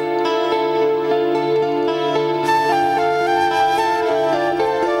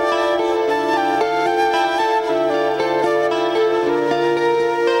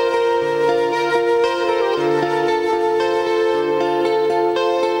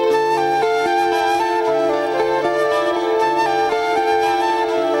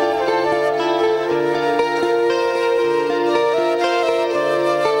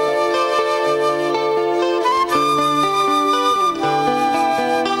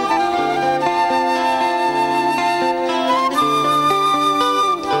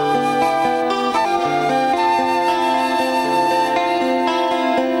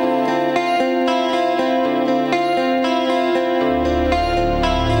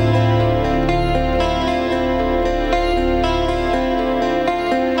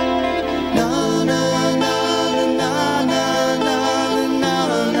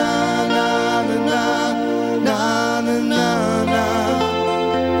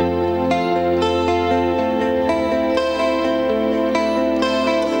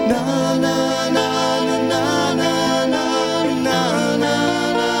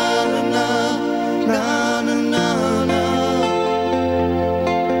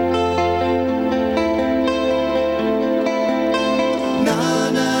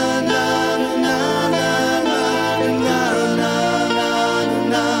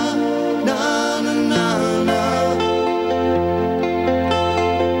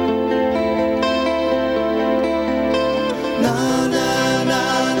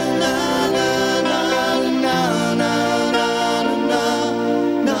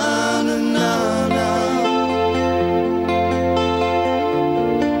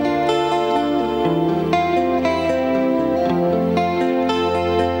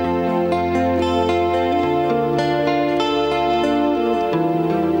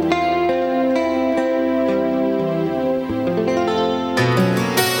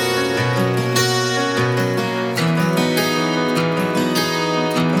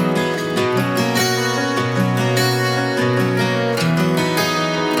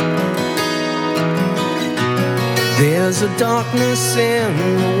 There's a darkness in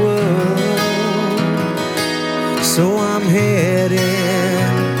the world, so I'm heading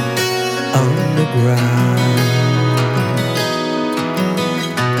underground.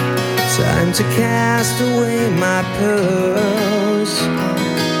 Time to cast away my pearls.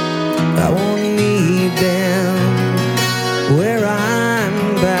 I won't need them where I'm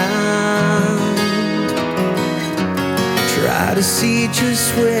bound. Try to see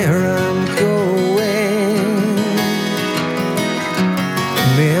just where I'm going.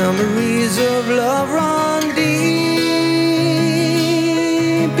 Memories of love run deep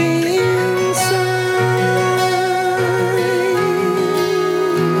inside.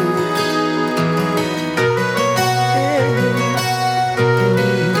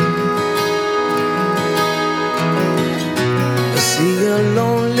 I see a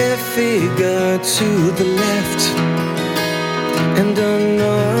lonely figure to the left and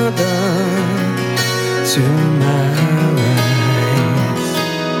another to my right.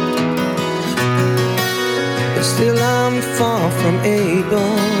 Still I'm far from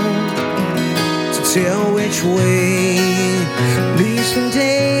able to tell which way leads from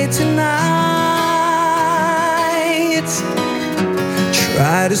day to night.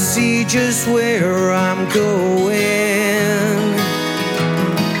 Try to see just where I'm going.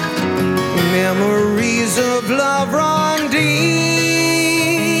 Memories of love run deep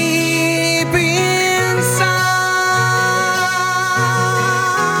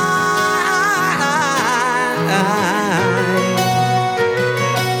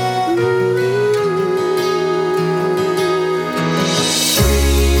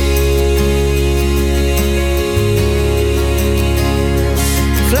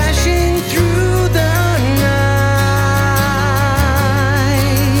flashing through the night.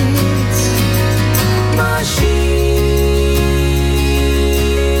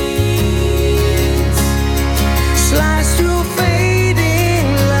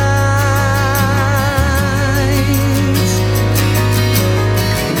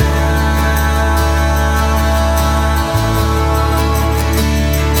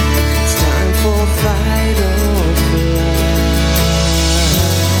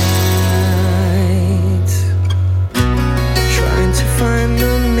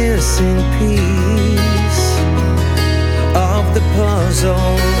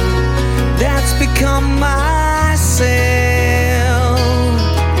 puzzle that's become myself.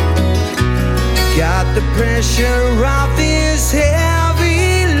 Got the pressure of this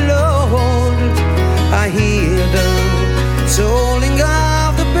heavy load. I hear the tolling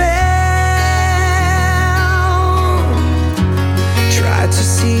of the bell. Try to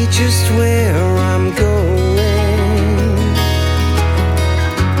see just where I'm going.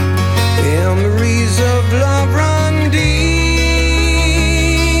 Memories of love run deep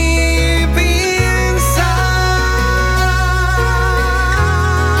inside.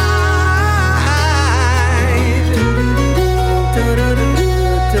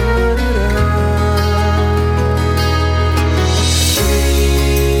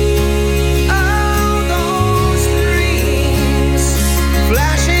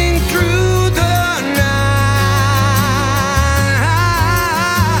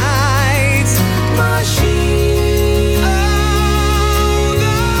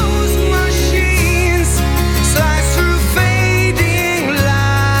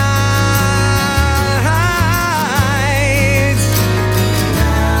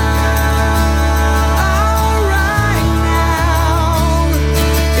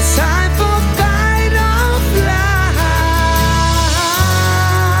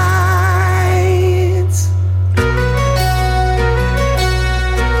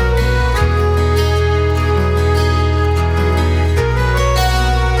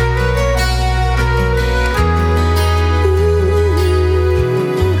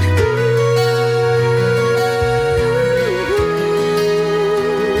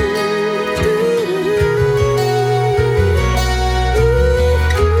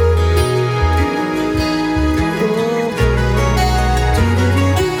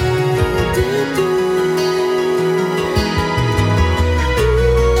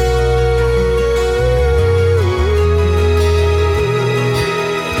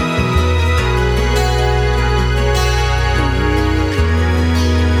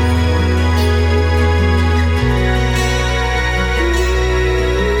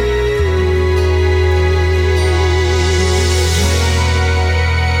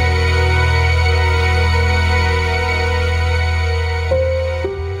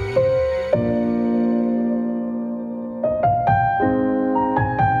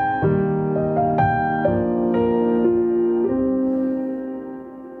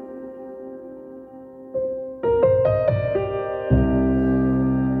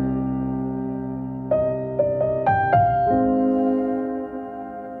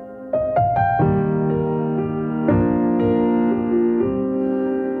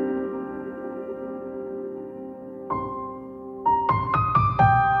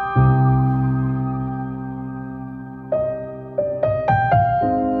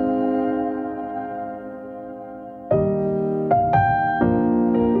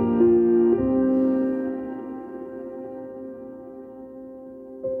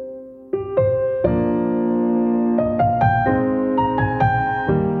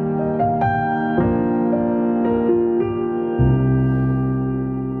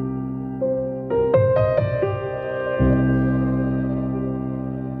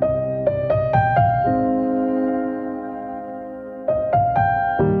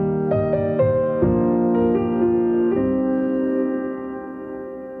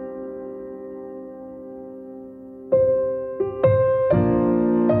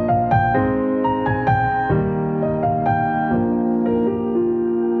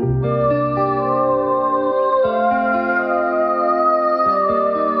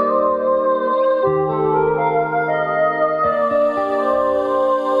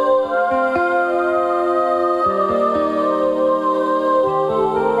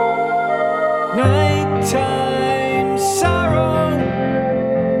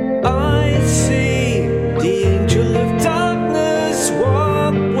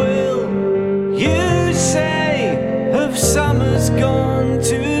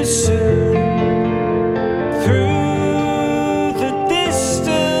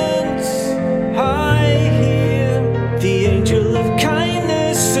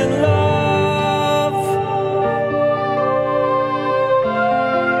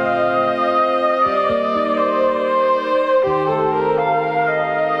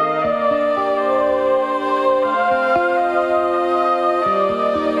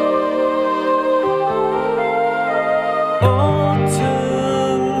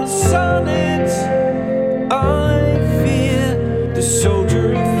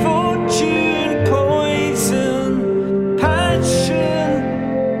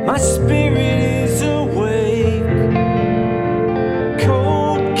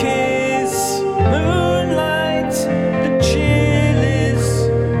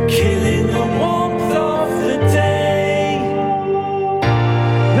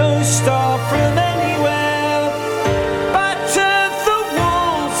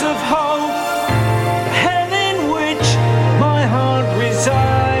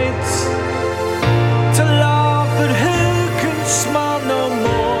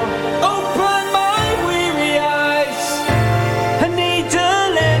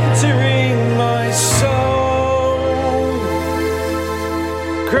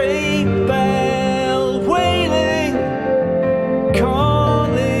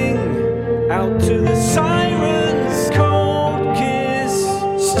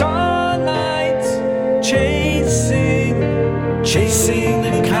 chasing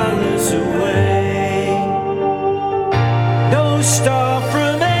the colors away. No star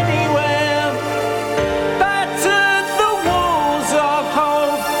from anywhere battered the walls of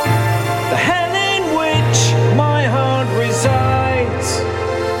hope, the hell in which my heart resides.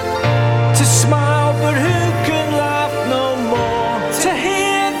 To smile, but who can laugh no more? To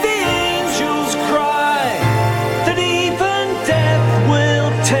hear the angels cry that even death will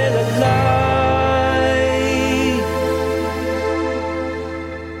tell a lie.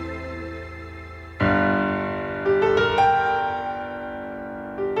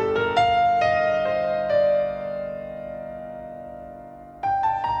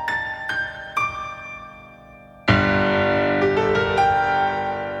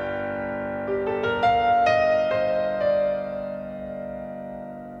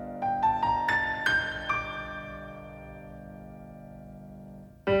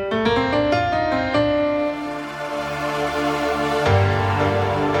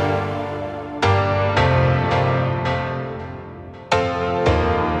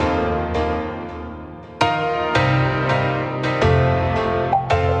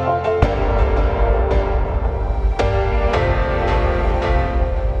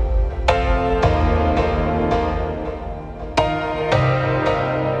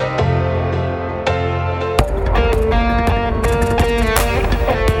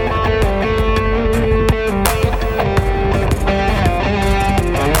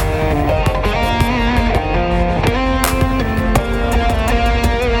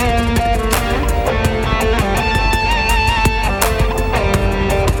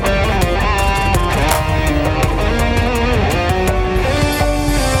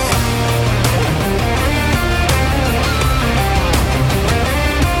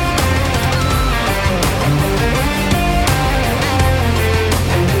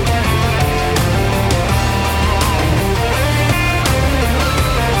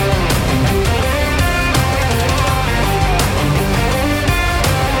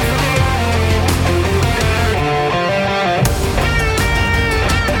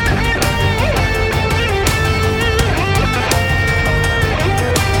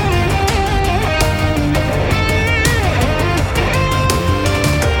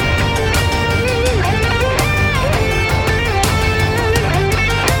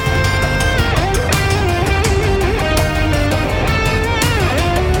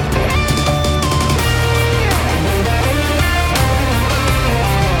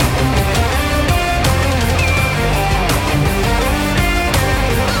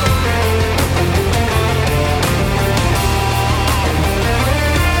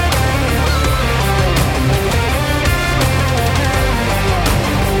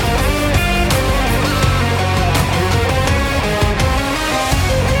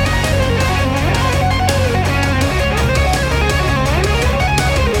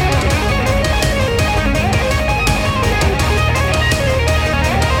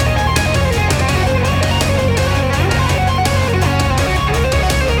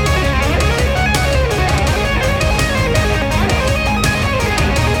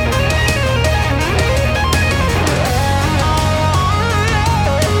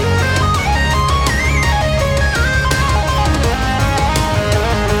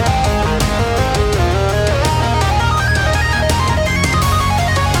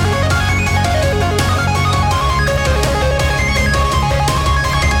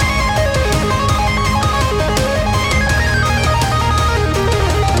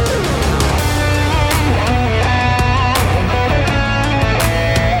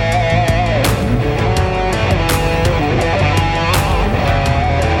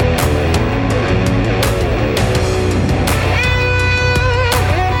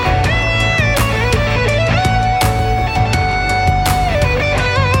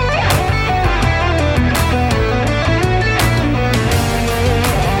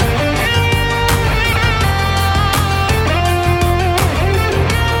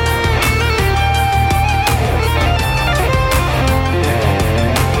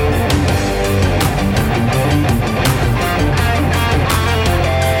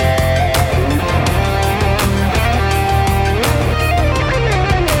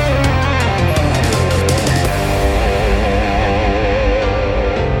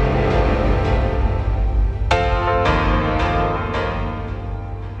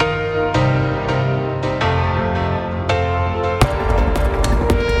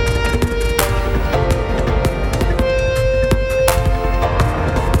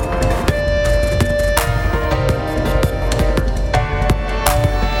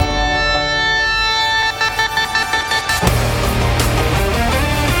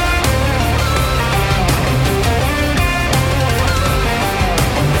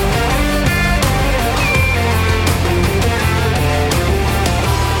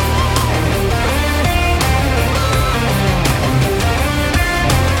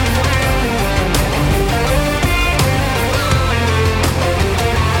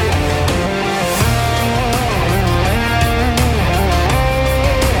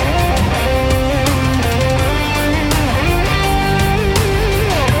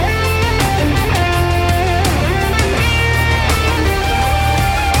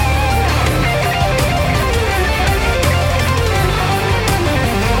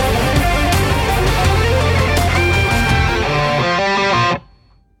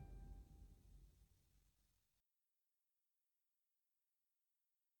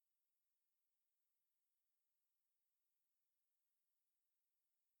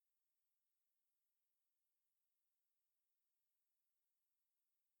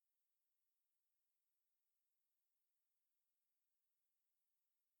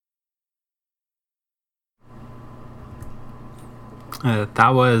 That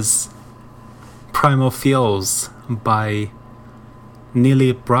was Primal Feels by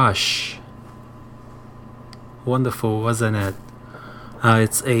Neely Brush. Wonderful, wasn't it?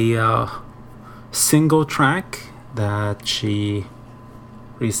 It's a single track that she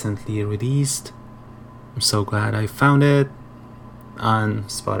recently released. I'm so glad I found it on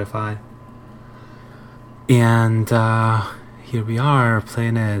Spotify. And here we are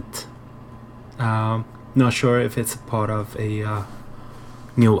playing it. Not sure if it's a part of a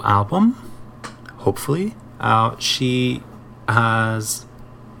new album. Hopefully. She has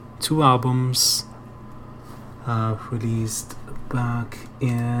 2 albums released back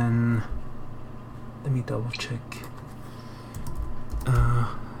in... Let me double check. I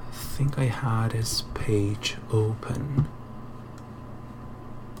think I had his page open.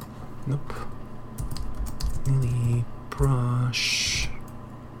 Nope. Neely Brush.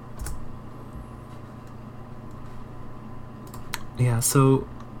 Yeah, so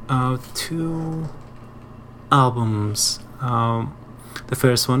 2 albums. The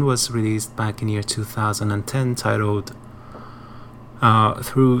first one was released back in year 2010, titled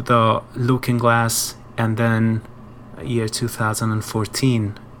Through the Looking Glass, and then year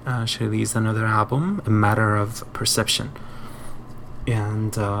 2014 she released another album, A Matter of Perception,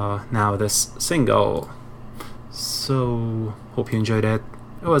 and now this single. So hope you enjoyed it.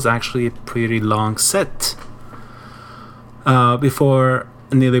 It was actually a pretty long set. Before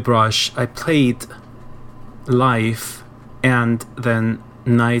Neely Brush, I played Life and then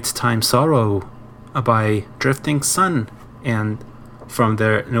Nighttime Sorrow by Drifting Sun, and from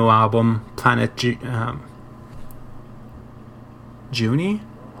their new album Planet Junie.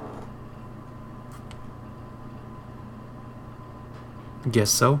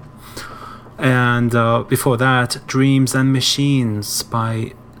 Guess so. And before that, Dreams and Machines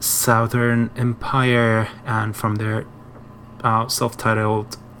by Southern Empire, and from their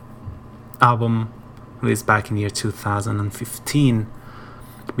self-titled album released back in year 2015.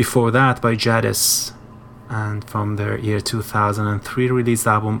 Before that, by Jadis, and from their year 2003 released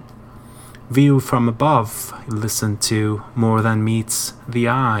album View from Above, you listen to More Than Meets the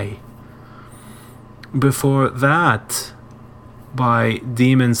Eye. Before that, by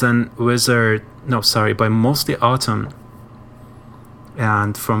Demons and Wizard, by Mostly Autumn,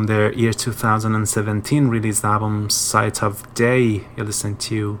 and from their year 2017 released album Sight of Day, you listen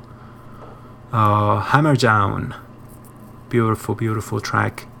to Hammer Down. Beautiful, beautiful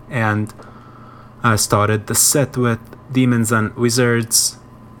track. And I started the set with Demons and Wizards,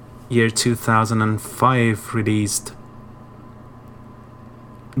 year 2005 released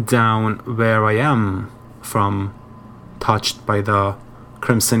Down Where I Am, from Touched by the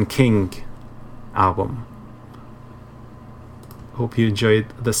Crimson King album. Hope you enjoyed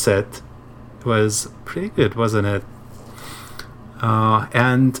the set. It was pretty good, wasn't it?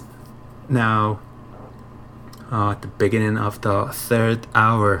 And now at the beginning of the 3rd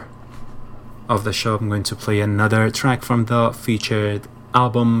hour of the show, I'm going to play another track from the featured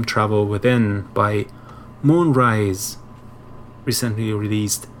album Travel Within by Moonrise, recently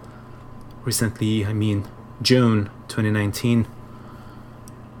released. Recently, I mean June 2019.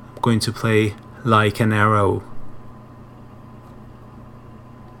 I'm going to play Like an Arrow.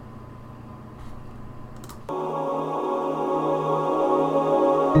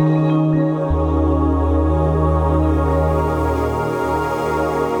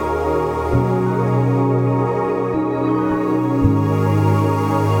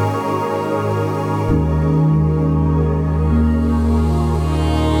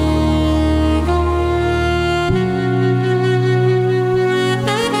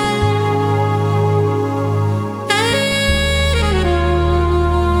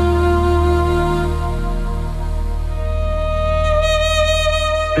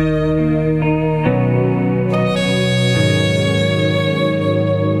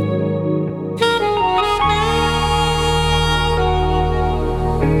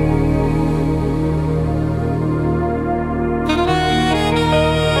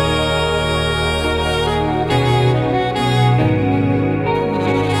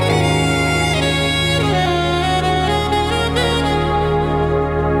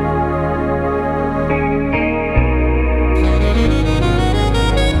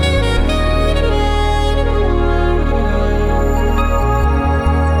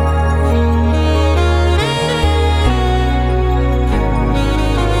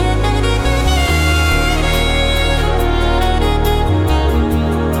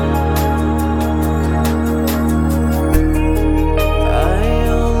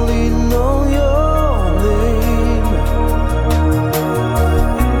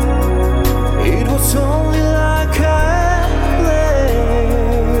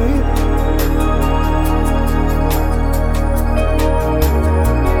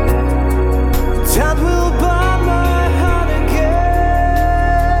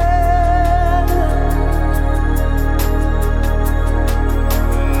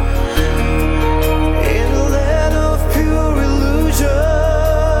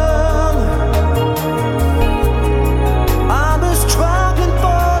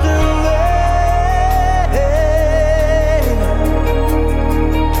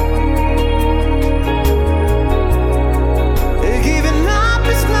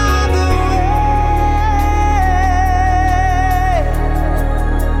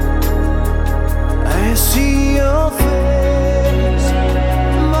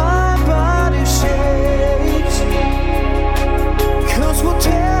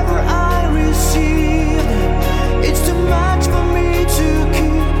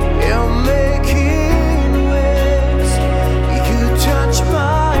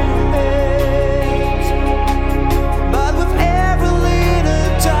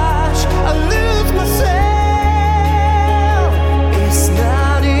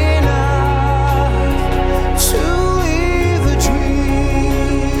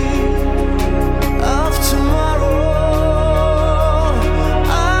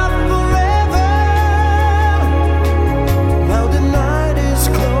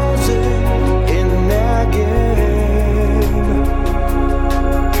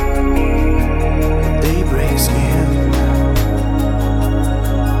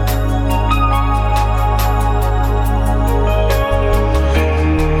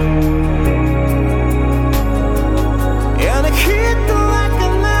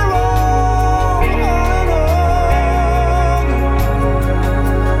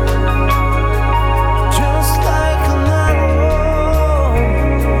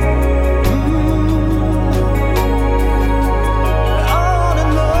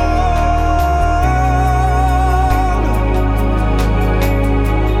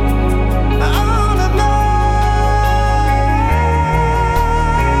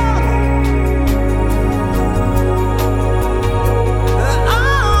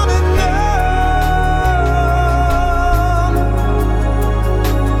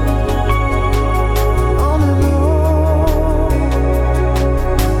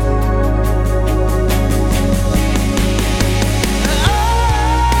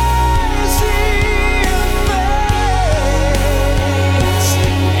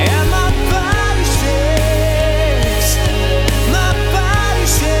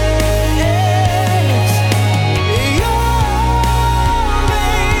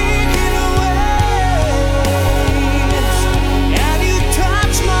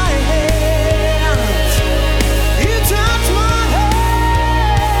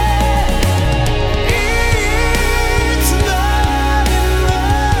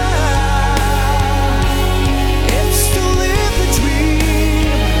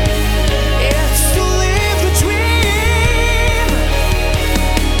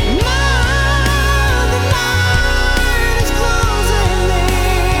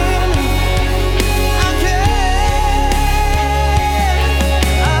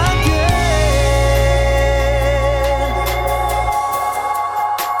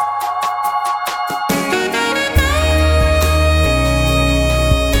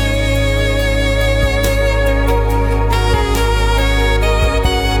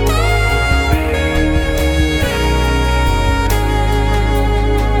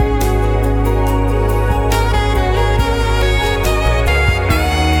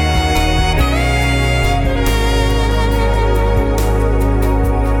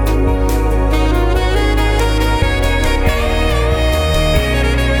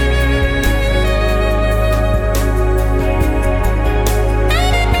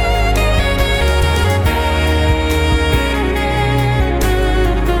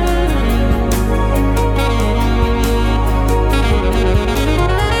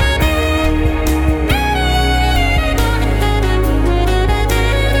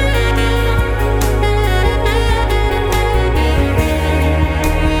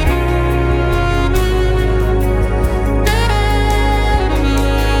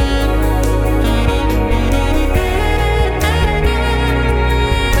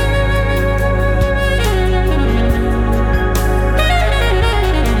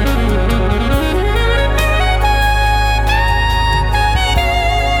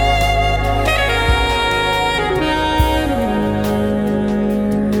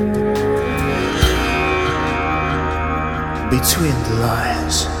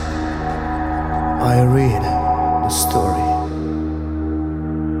 eyes, I read the story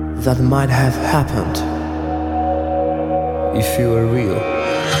that might have happened if you were real.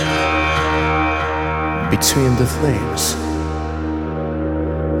 Between the flames,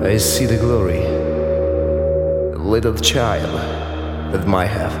 I see the glory, a little child that might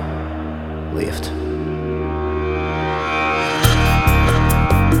have lived.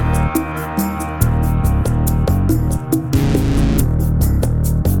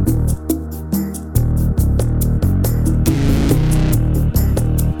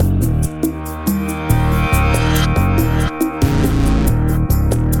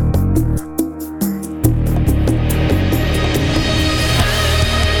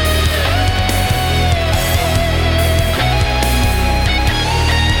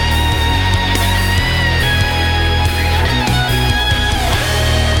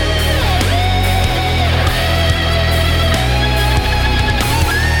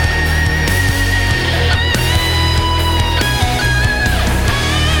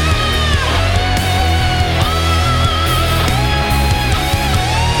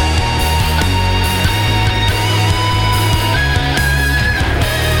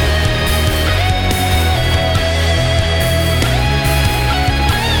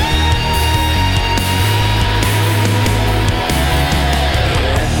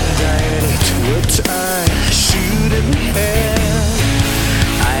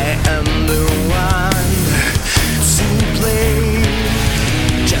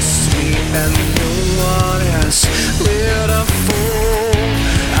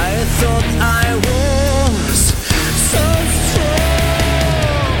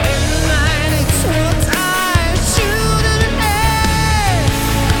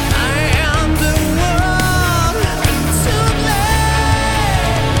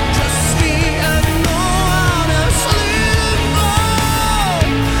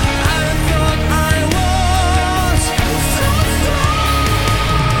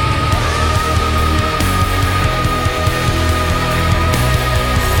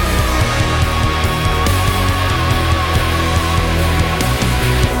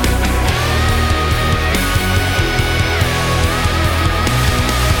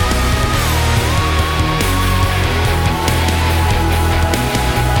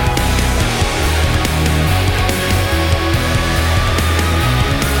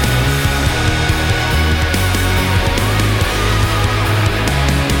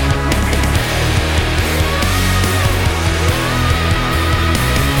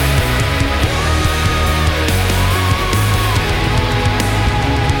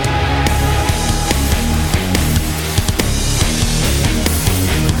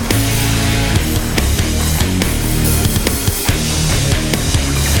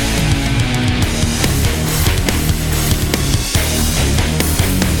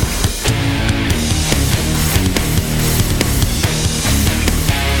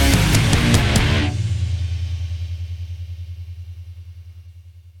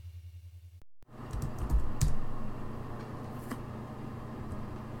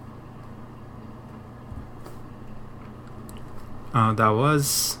 That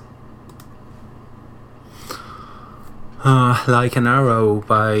was Like an Arrow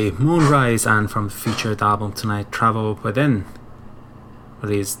by Moonrise, and from the featured album tonight, Travel Within,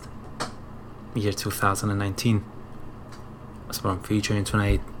 released year 2019. That's what I'm featuring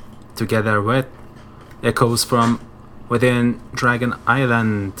tonight, together with Echoes from Within Dragon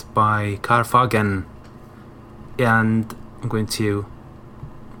Island by Carfagen. And I'm going to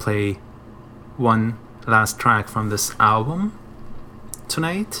play one last track from this album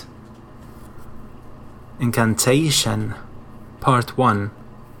tonight. Incantation Part 1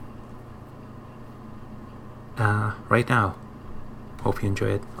 right now. Hope you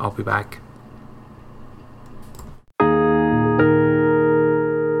enjoy it. I'll be back.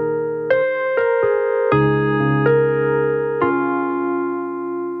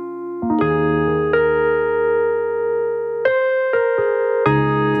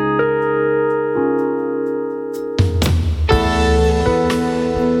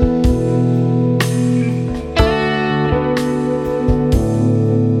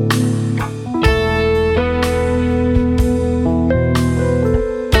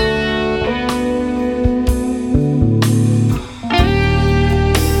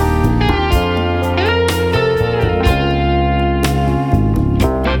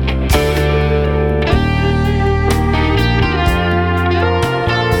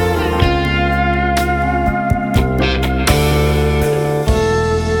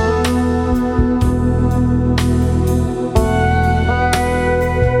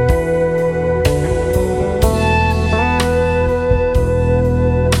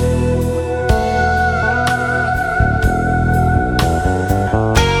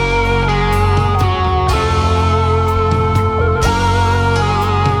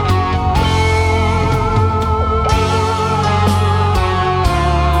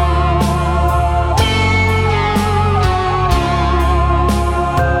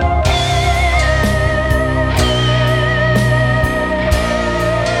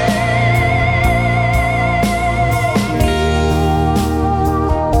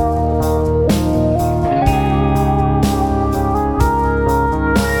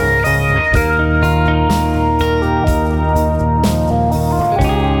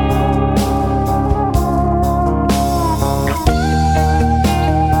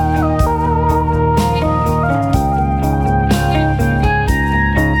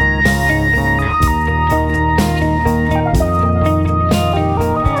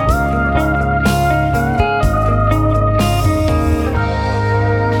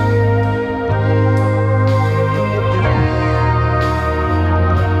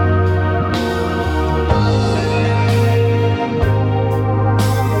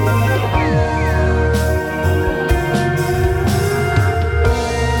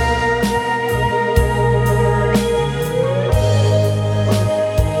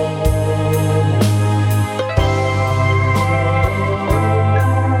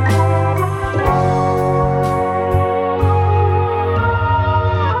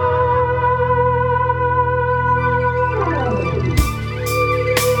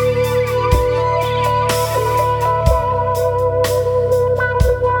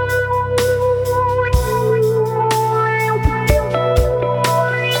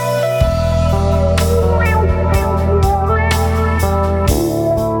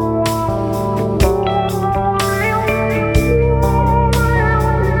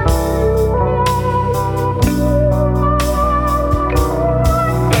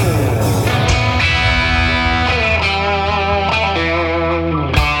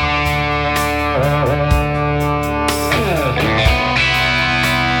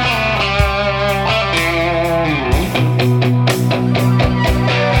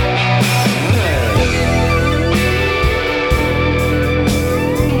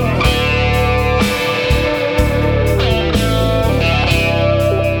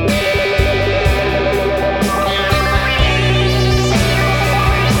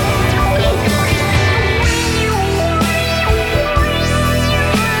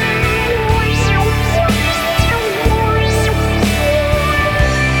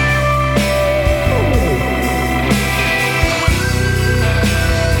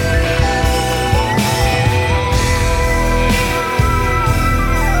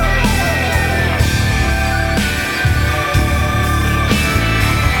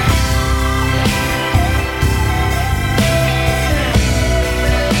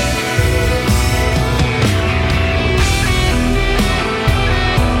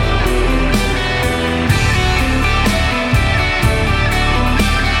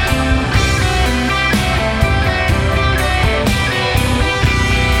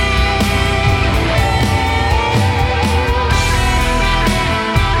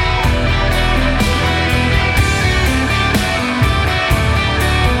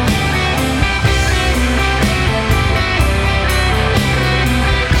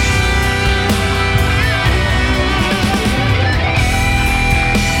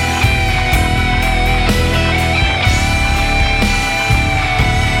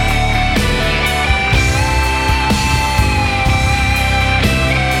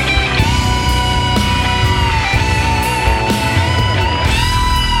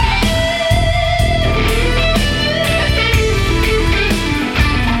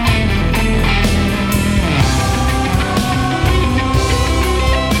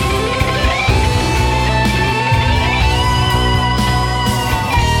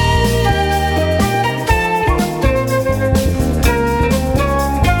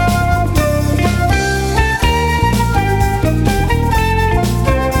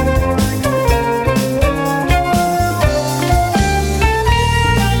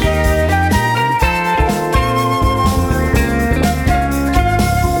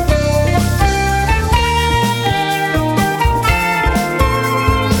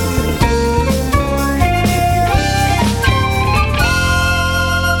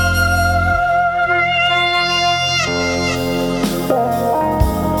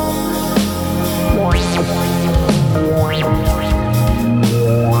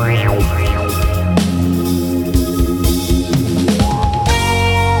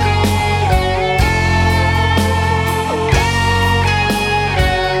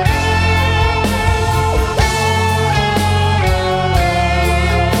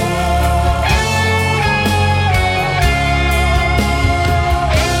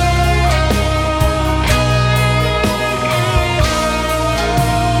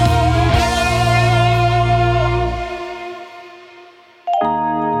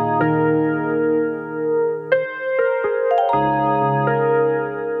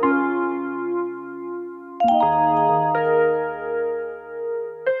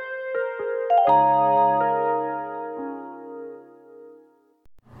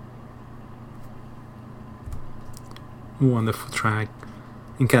 wonderful track,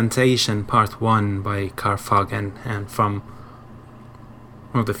 Incantation Part 1 by Carfagen, and from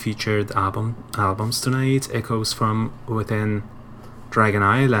one of the featured albums tonight, Echoes from Within Dragon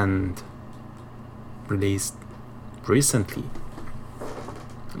Island, released recently,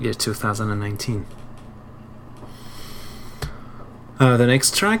 year 2019. The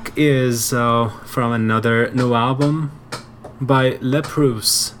next track is from another new album by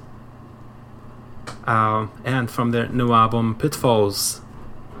Leprous, and from their new album Pitfalls.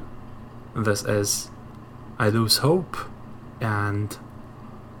 This is I Lose Hope, and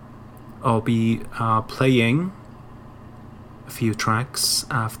I'll be playing a few tracks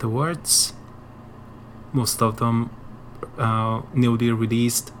afterwards, most of them newly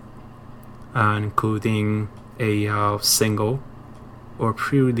released, including a single or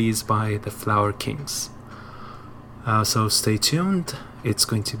pre-release by the Flower Kings. So stay tuned, it's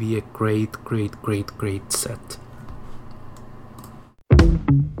going to be a great set.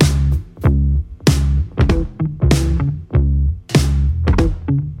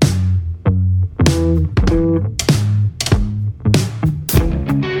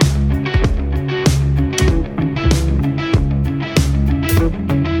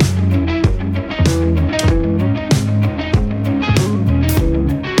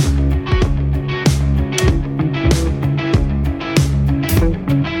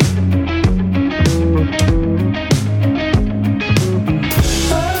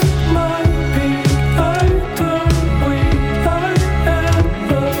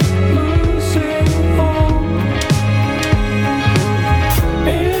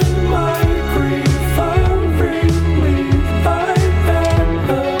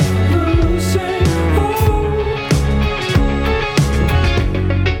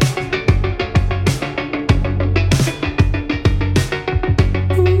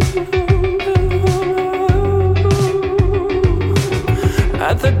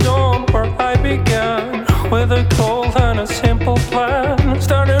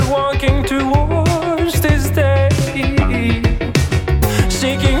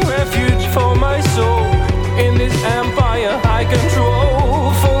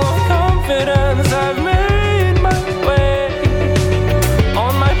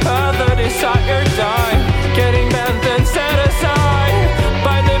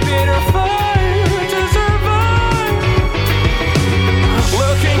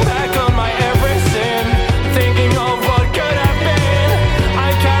 Looking back on my every sin,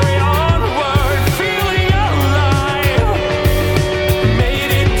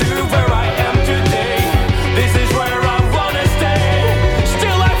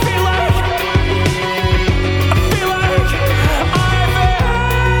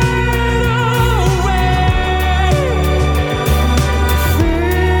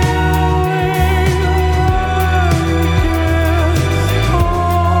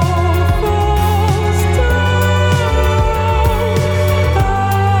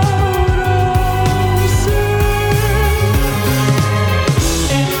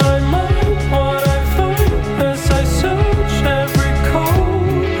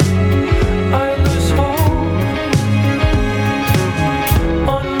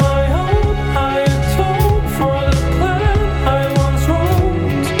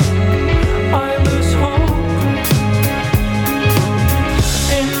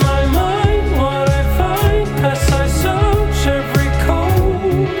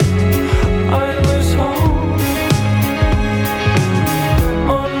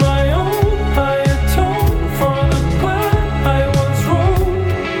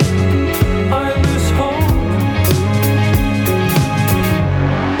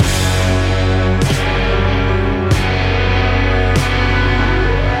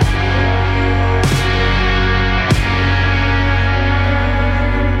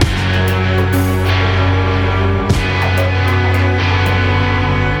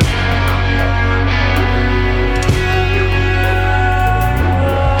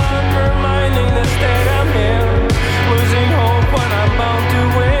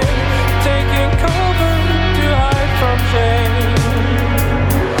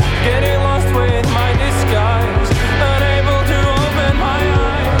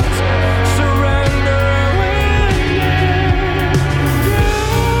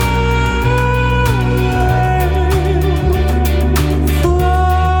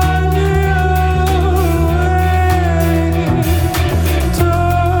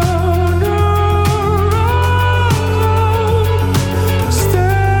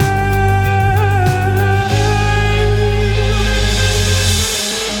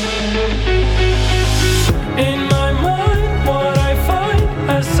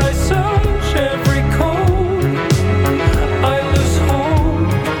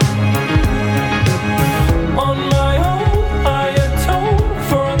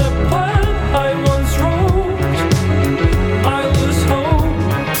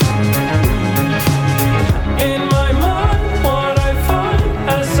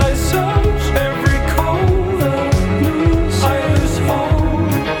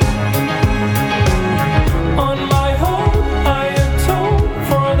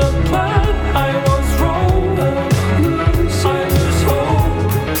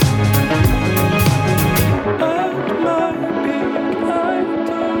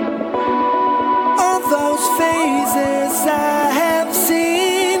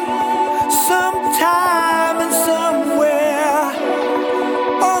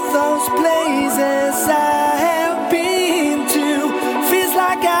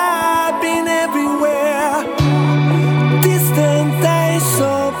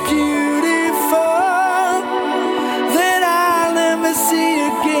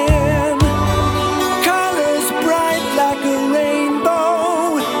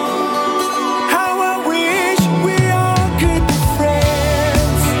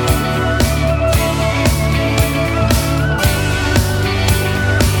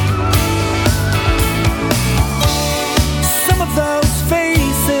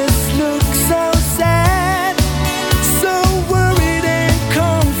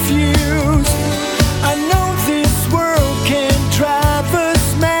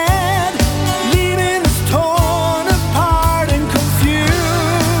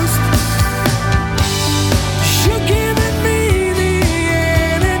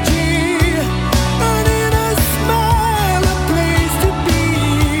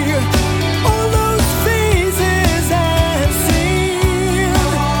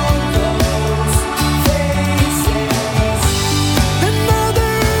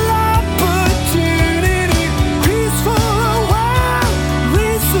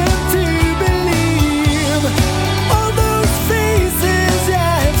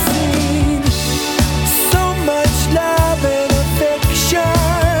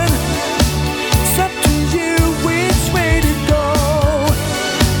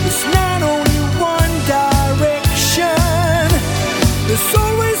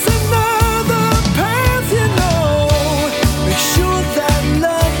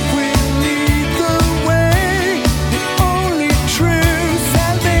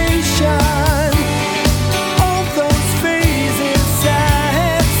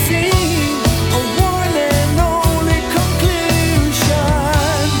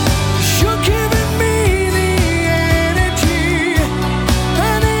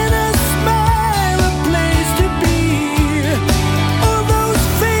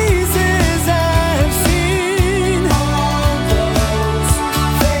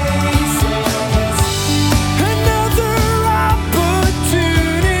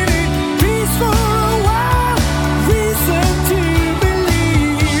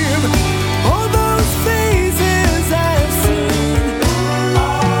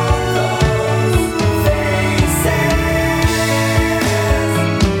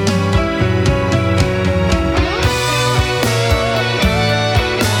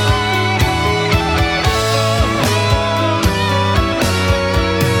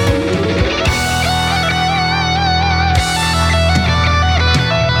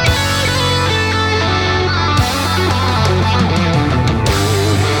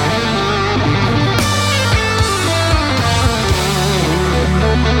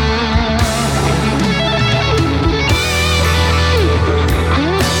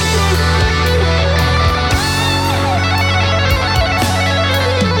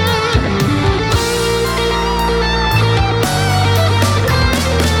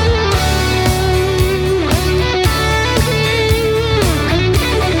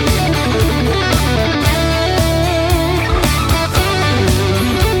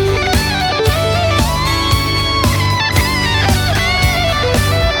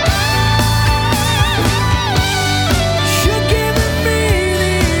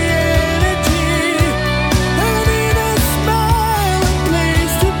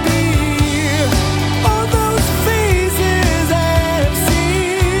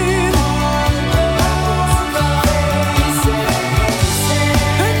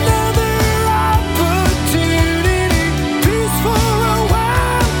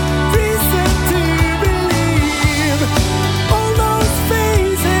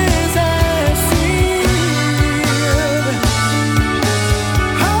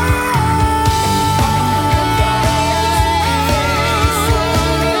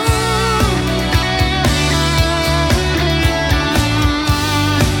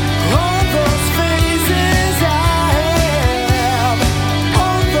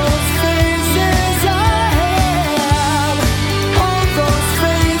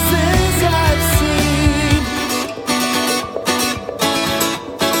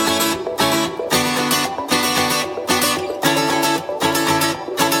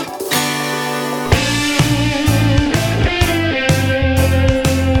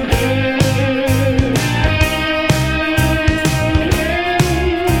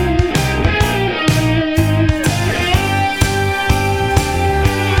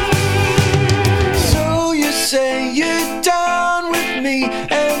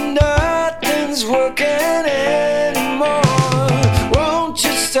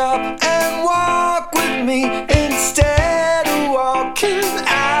 stop and walk with me instead of walking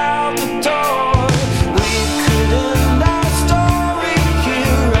out the door. We could end our story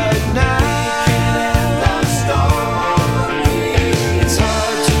here right now. It's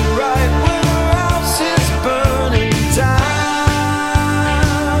hard to write when our house is burning down.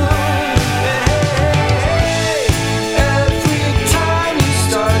 Hey, every time you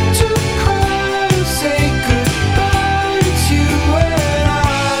start to cry, say goodbye to you and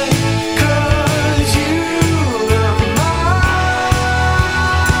I, 'cause you are my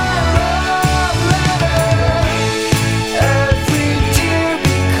love letter. Every tear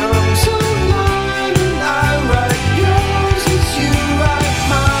becomes a line, and I write yours as you write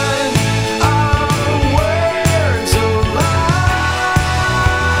mine. Our words align.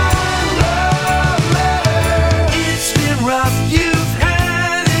 Love letter. It's been rough, you've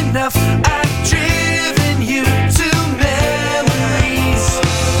had enough. I've driven you to memories.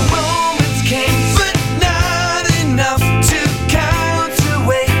 Moments came, but not enough to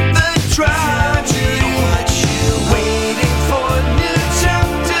counterweight the tragedy. Waiting for new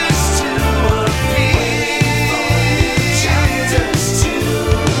chapters to appear.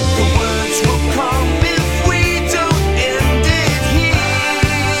 The words will come if we don't end it here.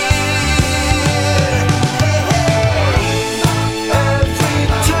 Every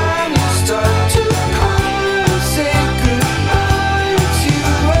time you start to cry, say goodbye to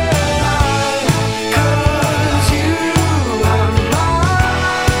you and I, 'cause you are my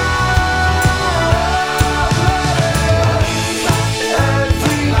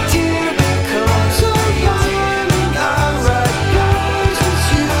every tear becomes a line, and I write yours as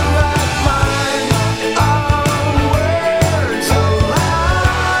you write mine. Our words align.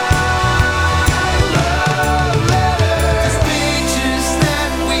 Love letters, pages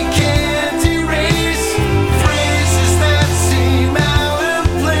that we can't erase, phrases that seem out of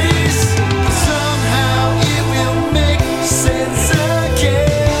place. Somehow it will make sense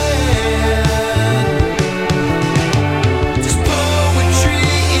again. There's poetry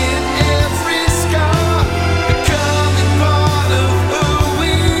in every scar, becoming part of who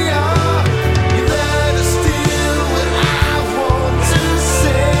we are. You let us steal what I want to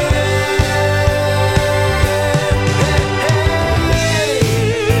say.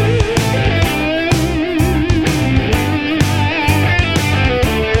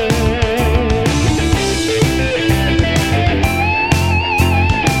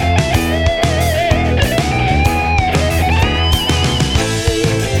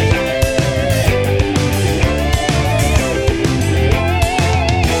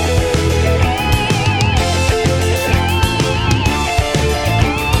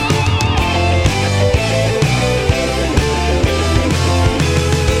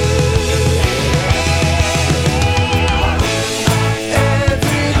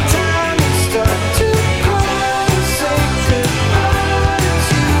 Every time you start to cry, say goodbye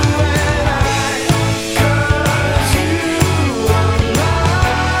to you and I, 'cause you are my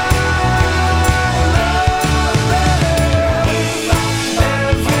love letter.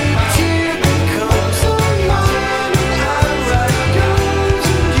 Every tear becomes a line, and I write yours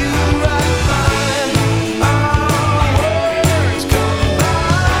and you write mine. Our words combine.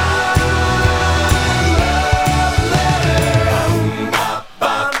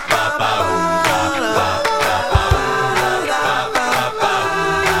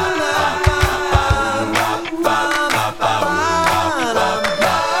 Love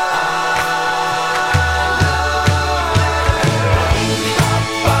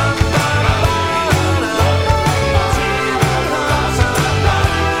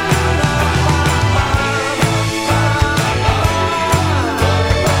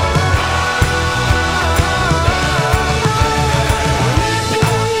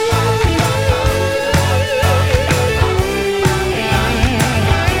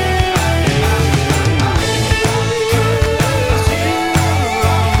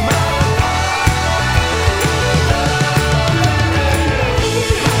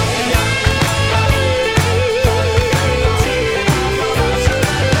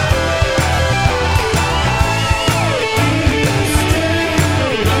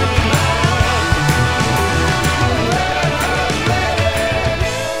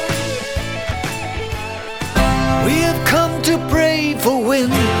We have come to pray for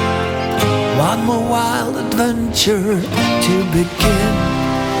wind, one more wild adventure to begin.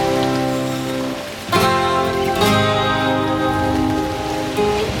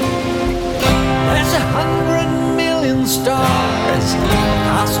 There's 100 million stars,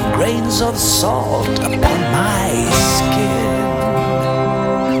 1,000 grains of salt upon my skin.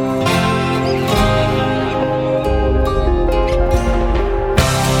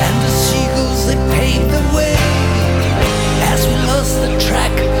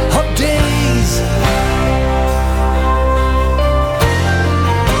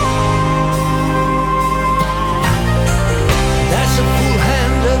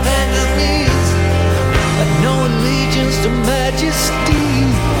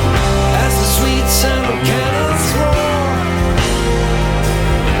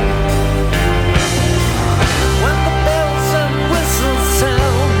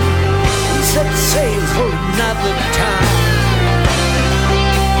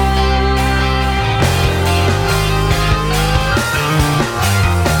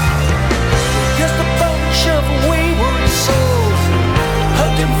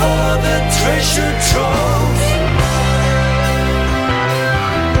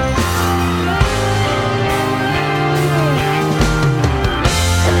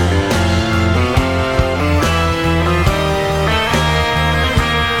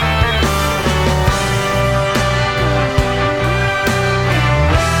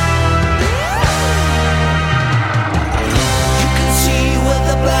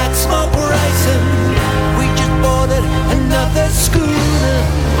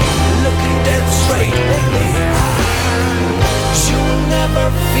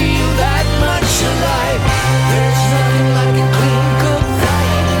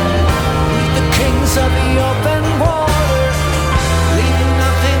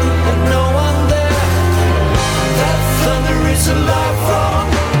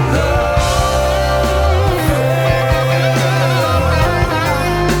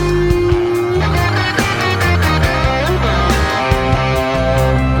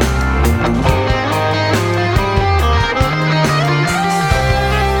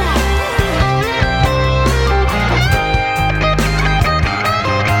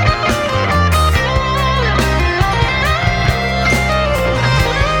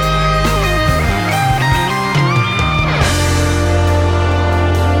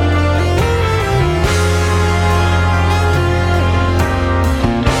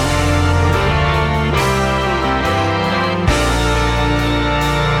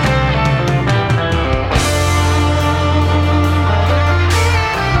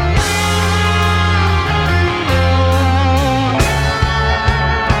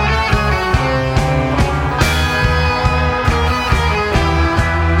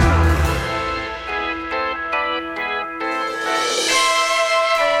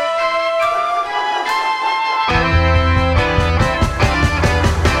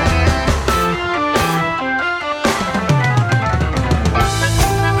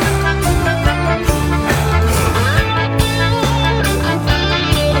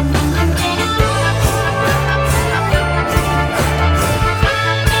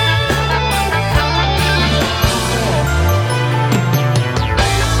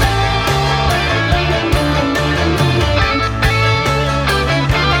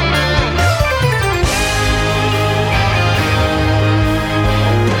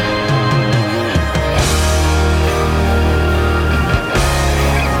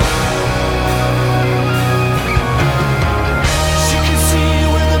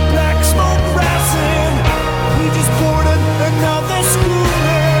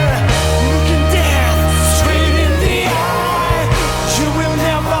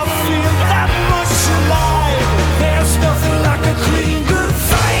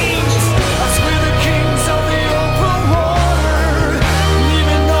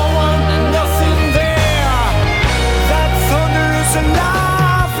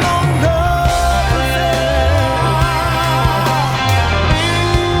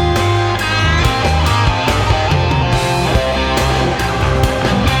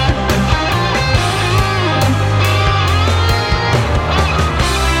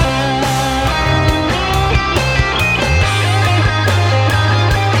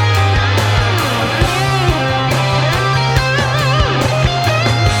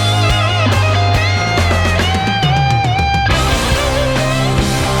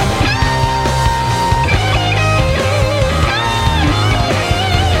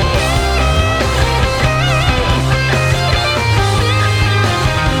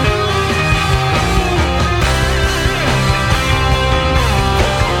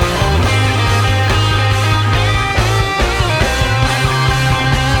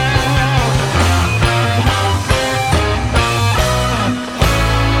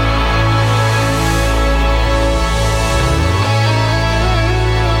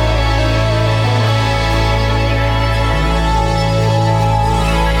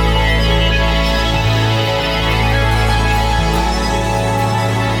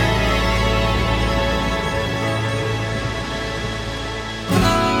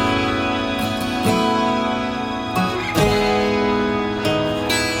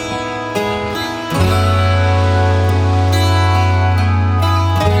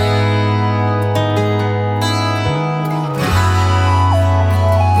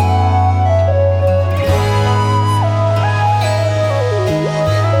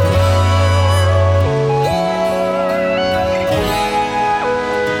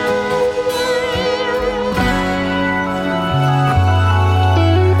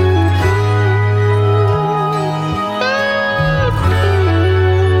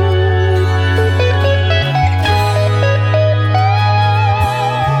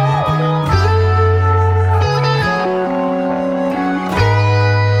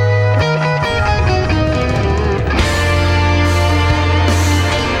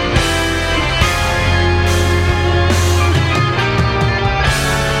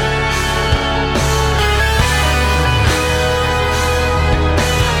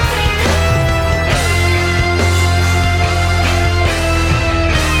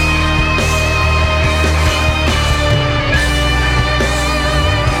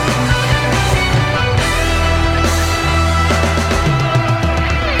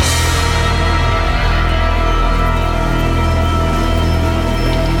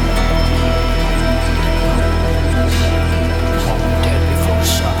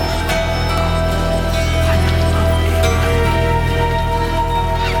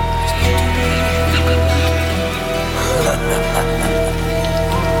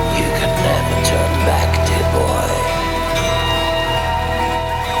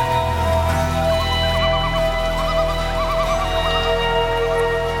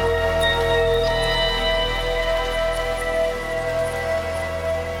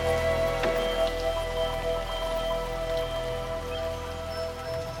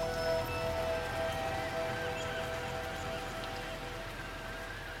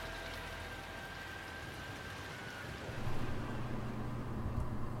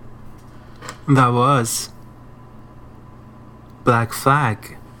 That was Black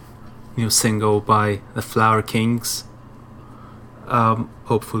Flag, new single by the Flower Kings.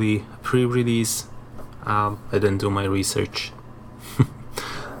 Hopefully pre-release. I didn't do my research.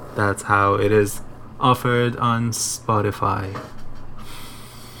 That's how it is offered on Spotify.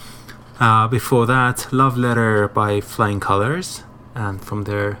 Before that, Love Letter by Flying Colors, and from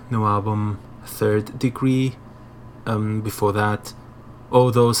their new album Third Degree. Before that,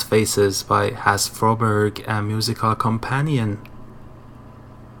 All Those Faces by Has Froberg and Musical Companion,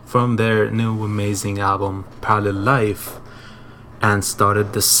 from their new amazing album Parallel Life. And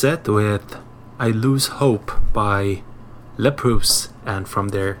started the set with I Lose Hope by Leprous, and from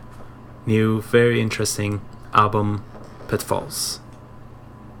their new very interesting album Pitfalls.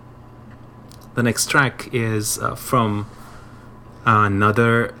 The next track is from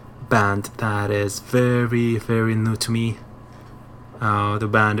another band that is very, very new to me. The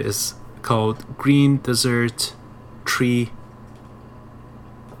band is called Green Desert Tree.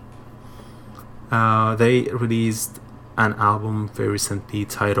 They released an album very recently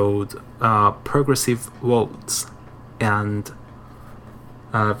titled Progressive Waltz, and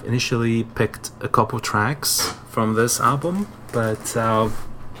I've initially picked a couple tracks from this album, but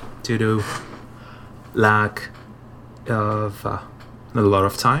due to lack of a lot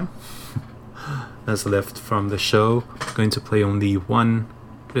of time that's left from the show, I'm going to play only one.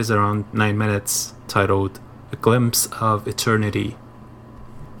 It is around 9 minutes, titled A Glimpse of Eternity.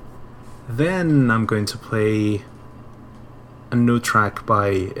 Then I'm going to play a new track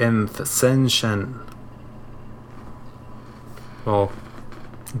by Nth Senshen. Well,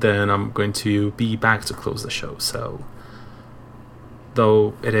 then I'm going to be back to close the show. So,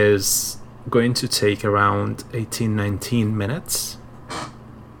 though it is going to take around 18-19 minutes,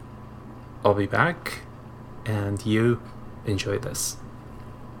 I'll be back, and you enjoy this.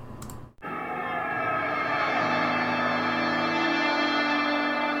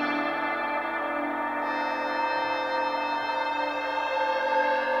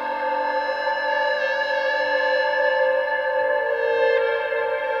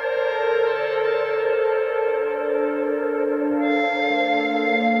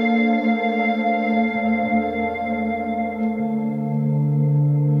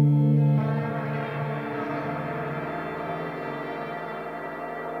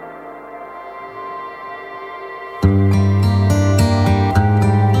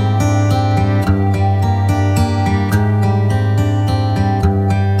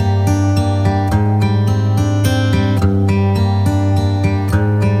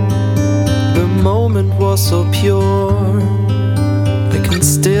 So pure, I can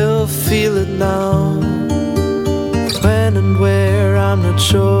still feel it now. When and where, I'm not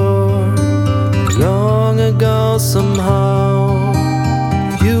sure. Long ago somehow,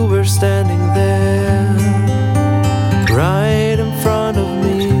 you were standing there, right in front of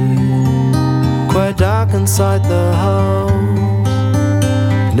me, quite dark inside the house,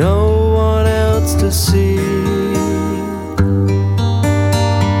 no one else to see.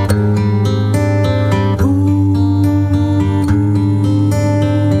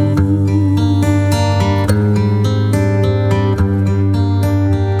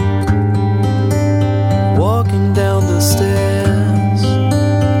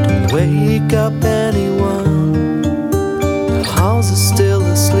 Up anyone, the house is still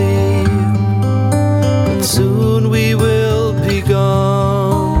asleep, but soon we will be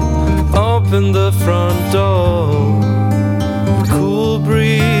gone. Open the front door, the cool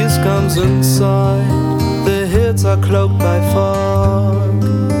breeze comes inside, the hills are cloaked by fog,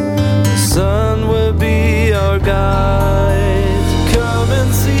 the sun will be our guide. Come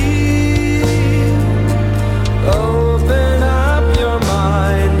and see, open up your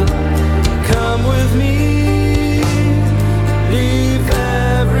mind. Come with me, leave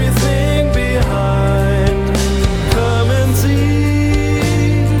everything behind. Come and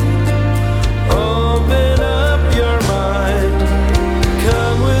see, open up your mind.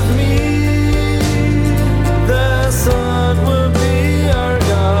 Come with me, the sun will be our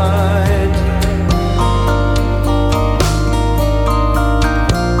guide.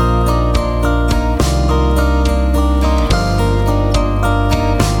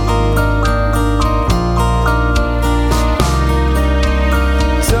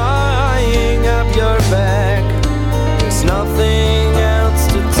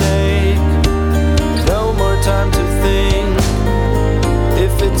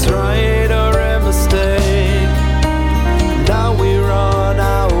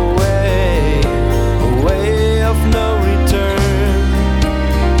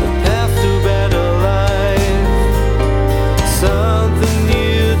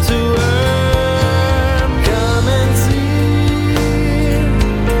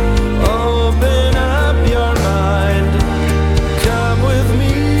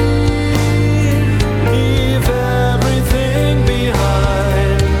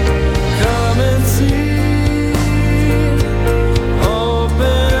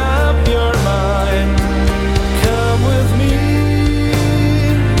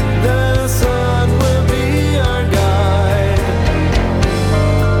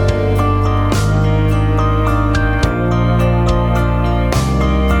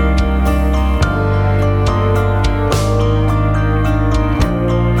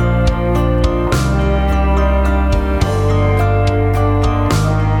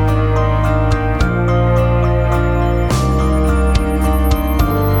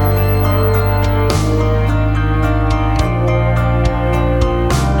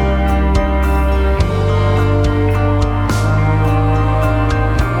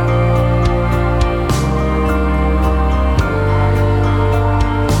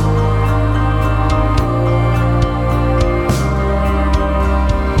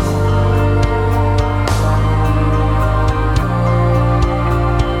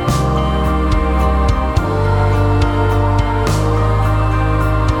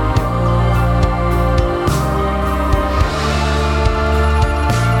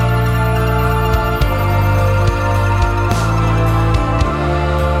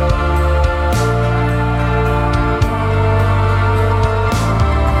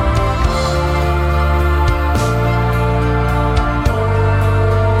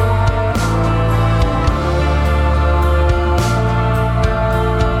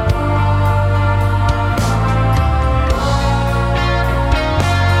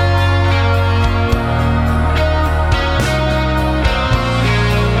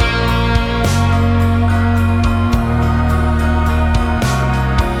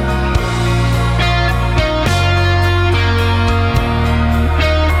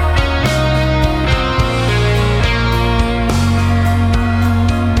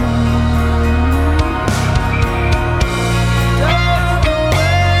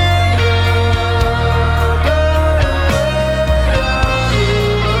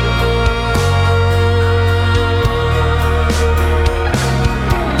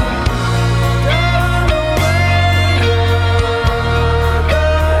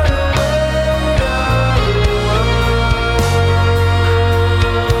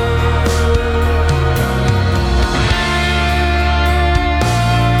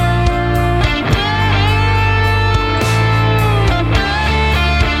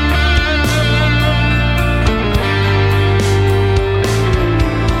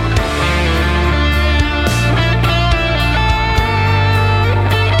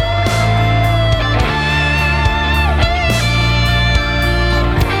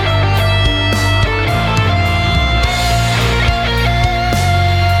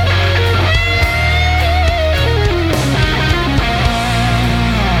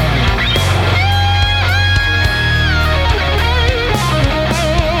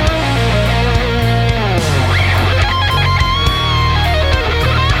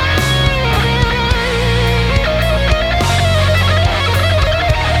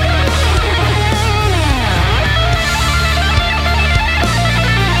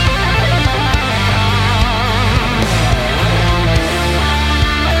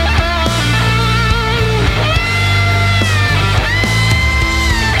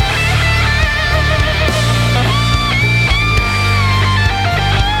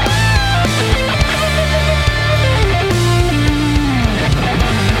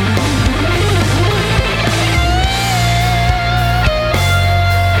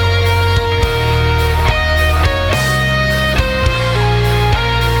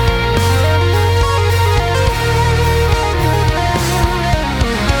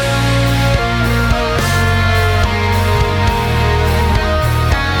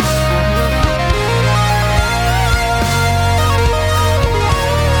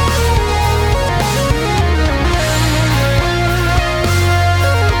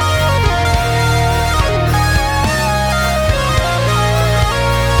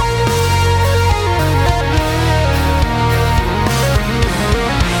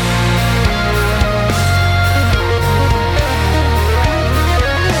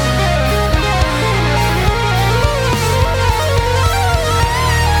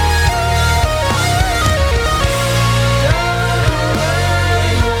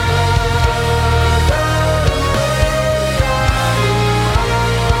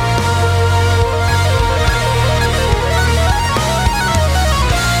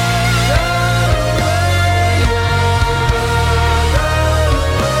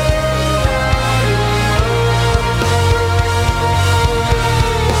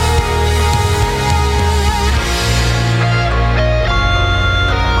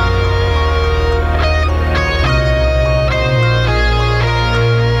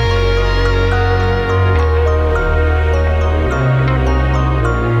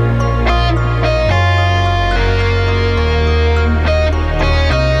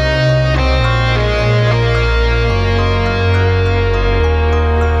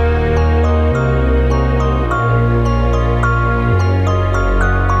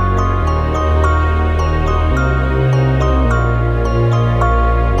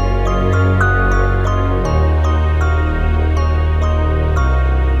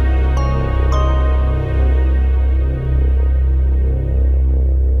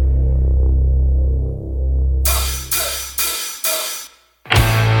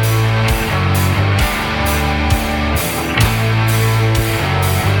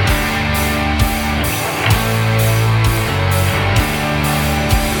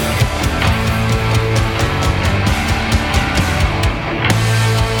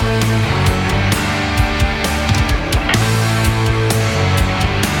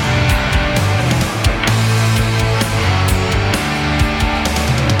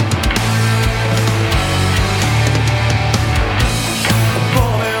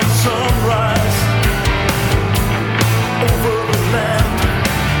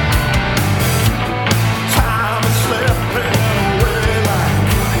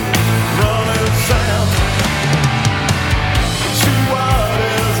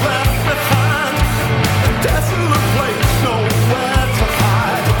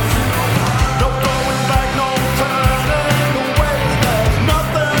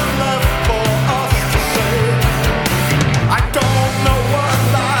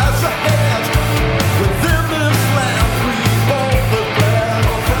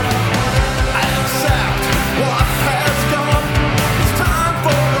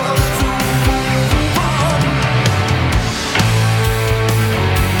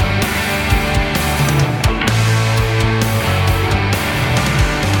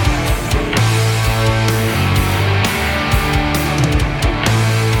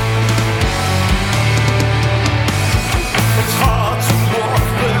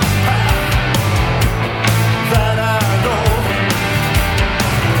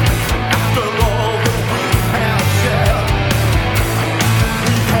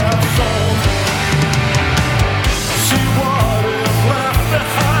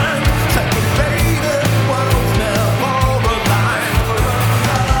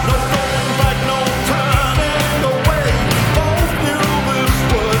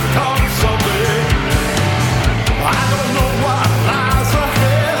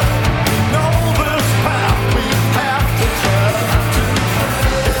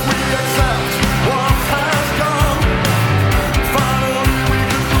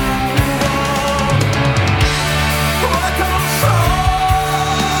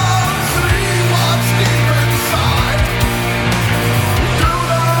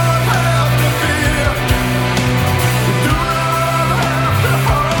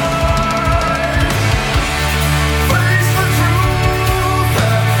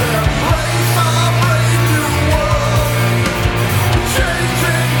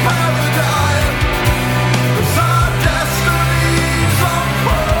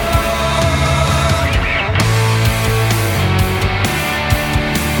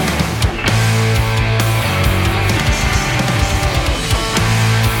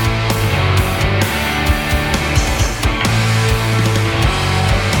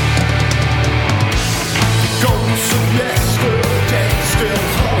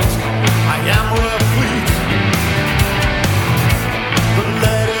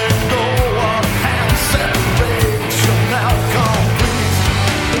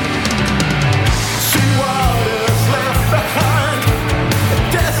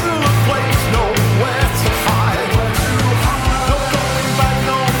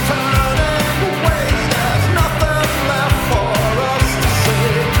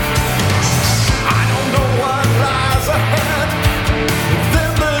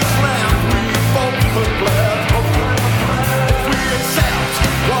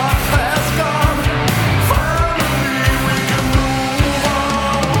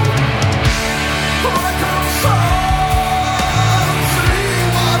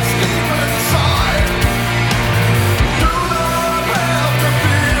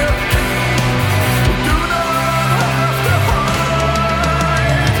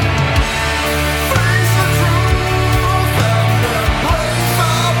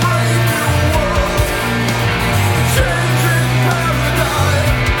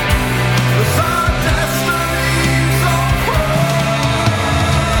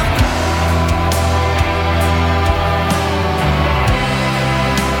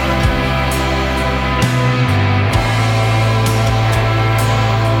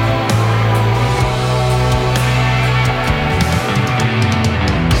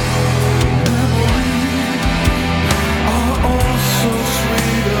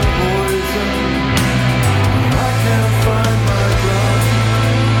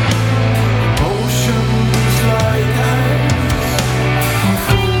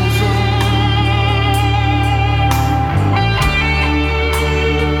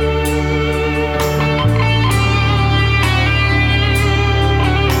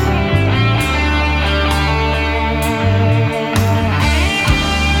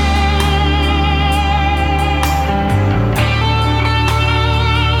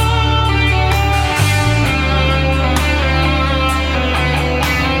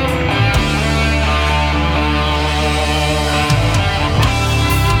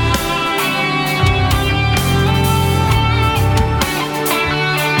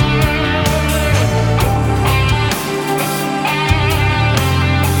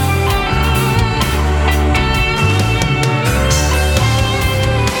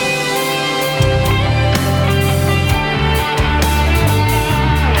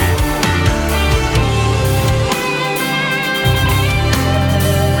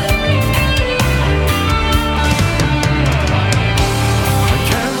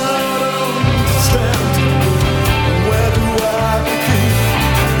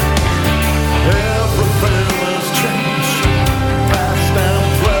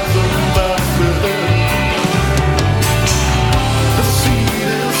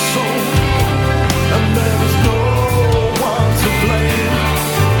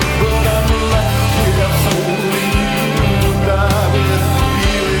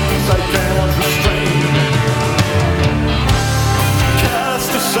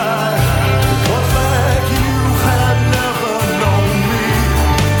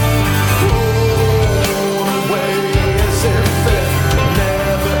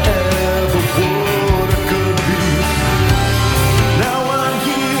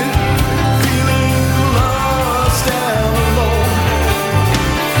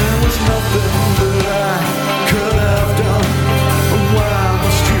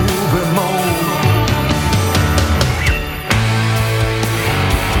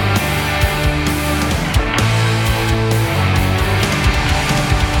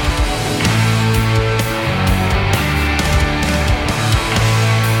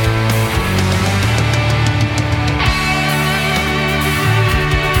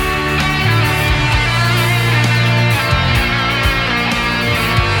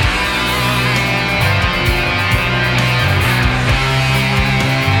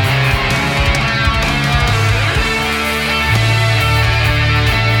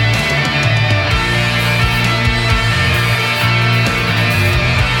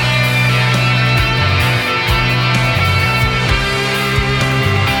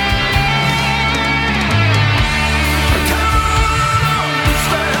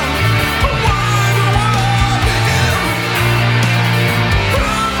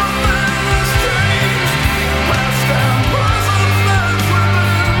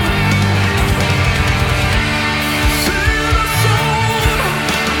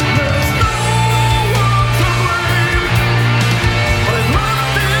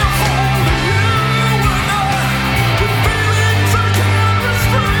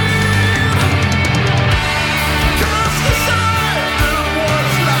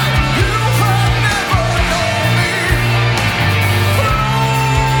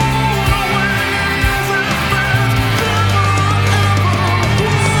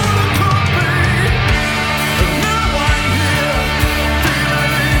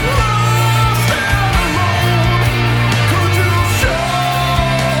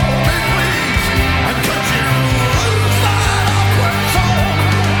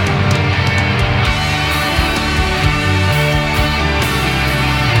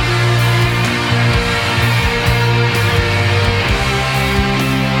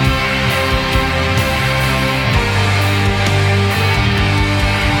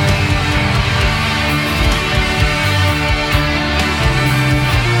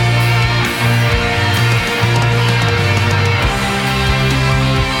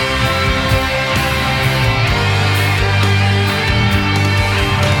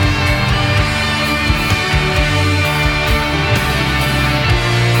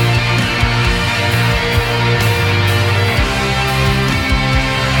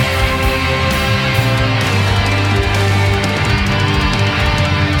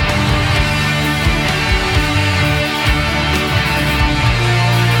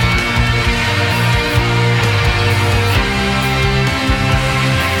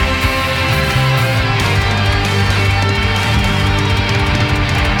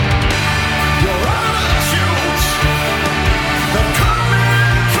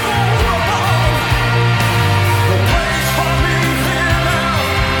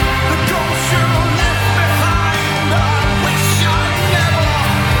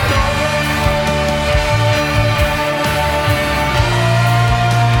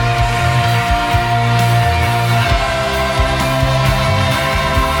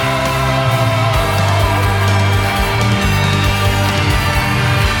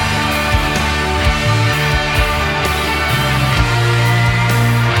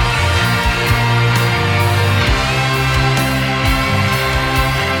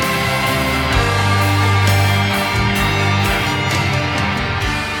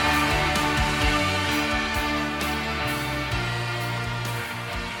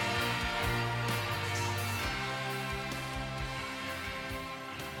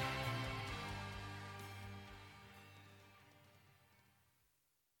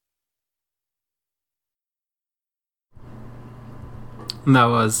 That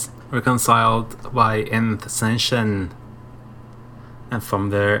was Reconciled by Nth Ascension. And from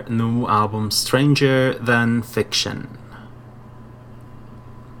their new album Stranger Than Fiction.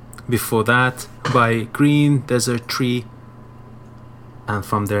 Before that, by Green Desert Tree. And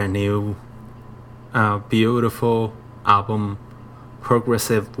from their new beautiful album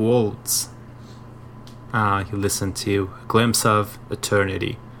Progressive Waltz, you listen to A Glimpse of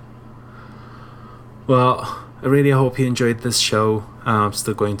Eternity. Well, I really hope you enjoyed this show. I'm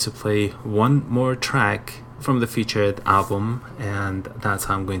still going to play one more track from the featured album, and that's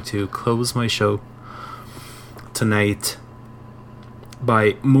how I'm going to close my show tonight,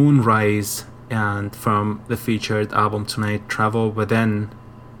 by Moonrise. And from the featured album tonight, Travel Within,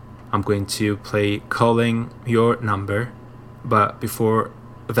 I'm going to play Calling Your Number. But before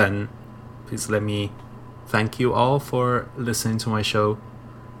then, please let me thank you all for listening to my show.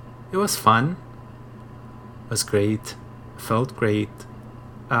 It was fun. It was great. Felt great.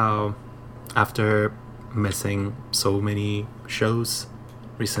 After missing so many shows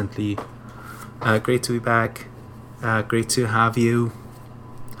recently. Great to be back. Great to have you.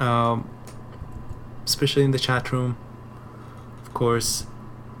 Especially in the chat room. Of course,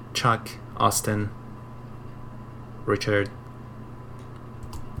 Chuck, Austin, Richard.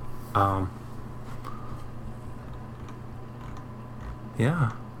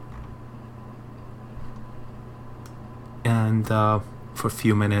 Yeah. And for a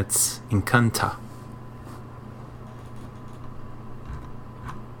few minutes, Encanta.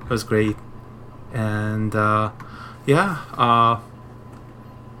 It was great. And I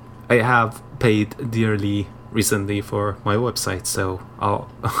have paid dearly recently for my website, so I'll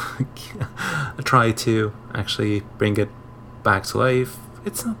try to actually bring it back to life.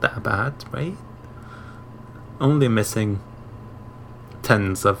 It's not that bad, right? Only missing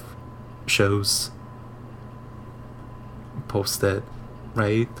tens of shows posted,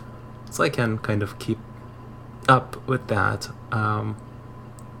 right? So I can kind of keep up with that.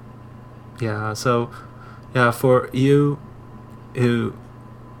 For you who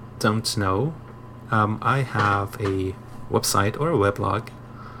don't know, I have a website or a weblog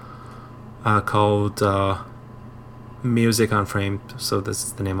called Music Unframed. So this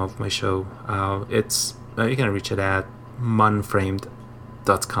is the name of my show. It's you can reach it at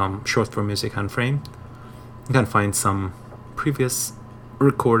munframed.com, short for Music Unframed. You can find some previous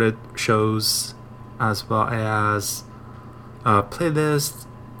recorded shows, as well as playlists,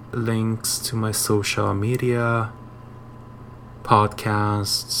 links to my social media,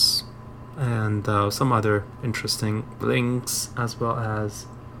 podcasts, and some other interesting links, as well as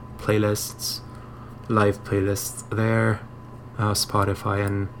playlists, live playlists there, Spotify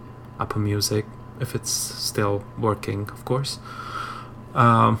and Apple Music, if it's still working, of course.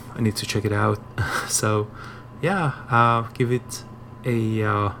 I need to check it out. So give it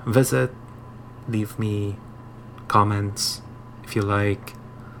a visit, leave me comments if you like,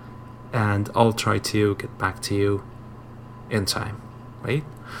 and I'll try to get back to you in time, right?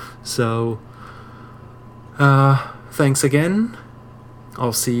 So thanks again.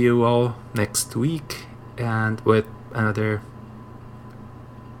 I'll see you all next week, and with another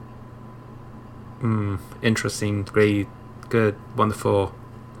interesting, great, good, wonderful,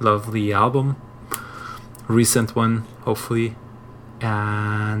 lovely album, recent one, hopefully.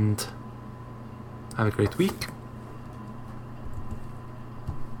 And have a great week.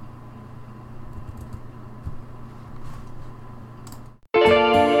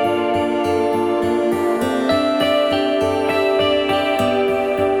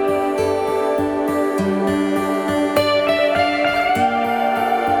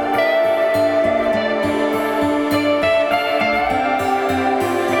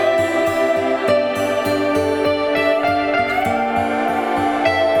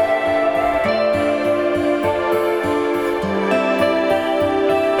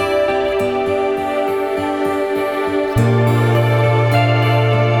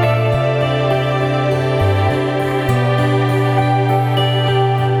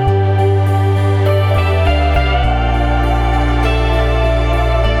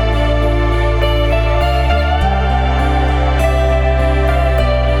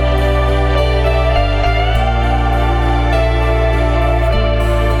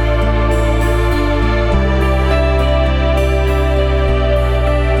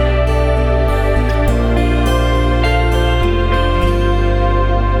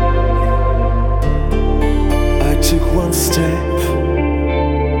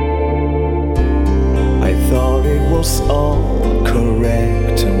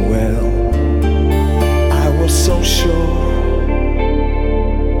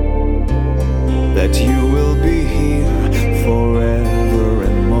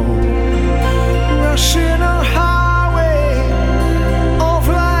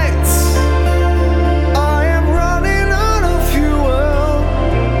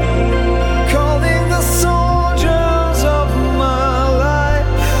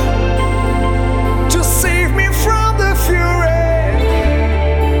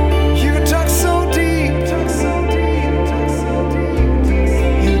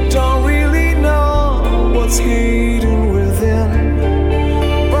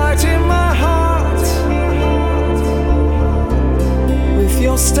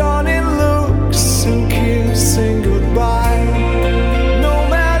 stony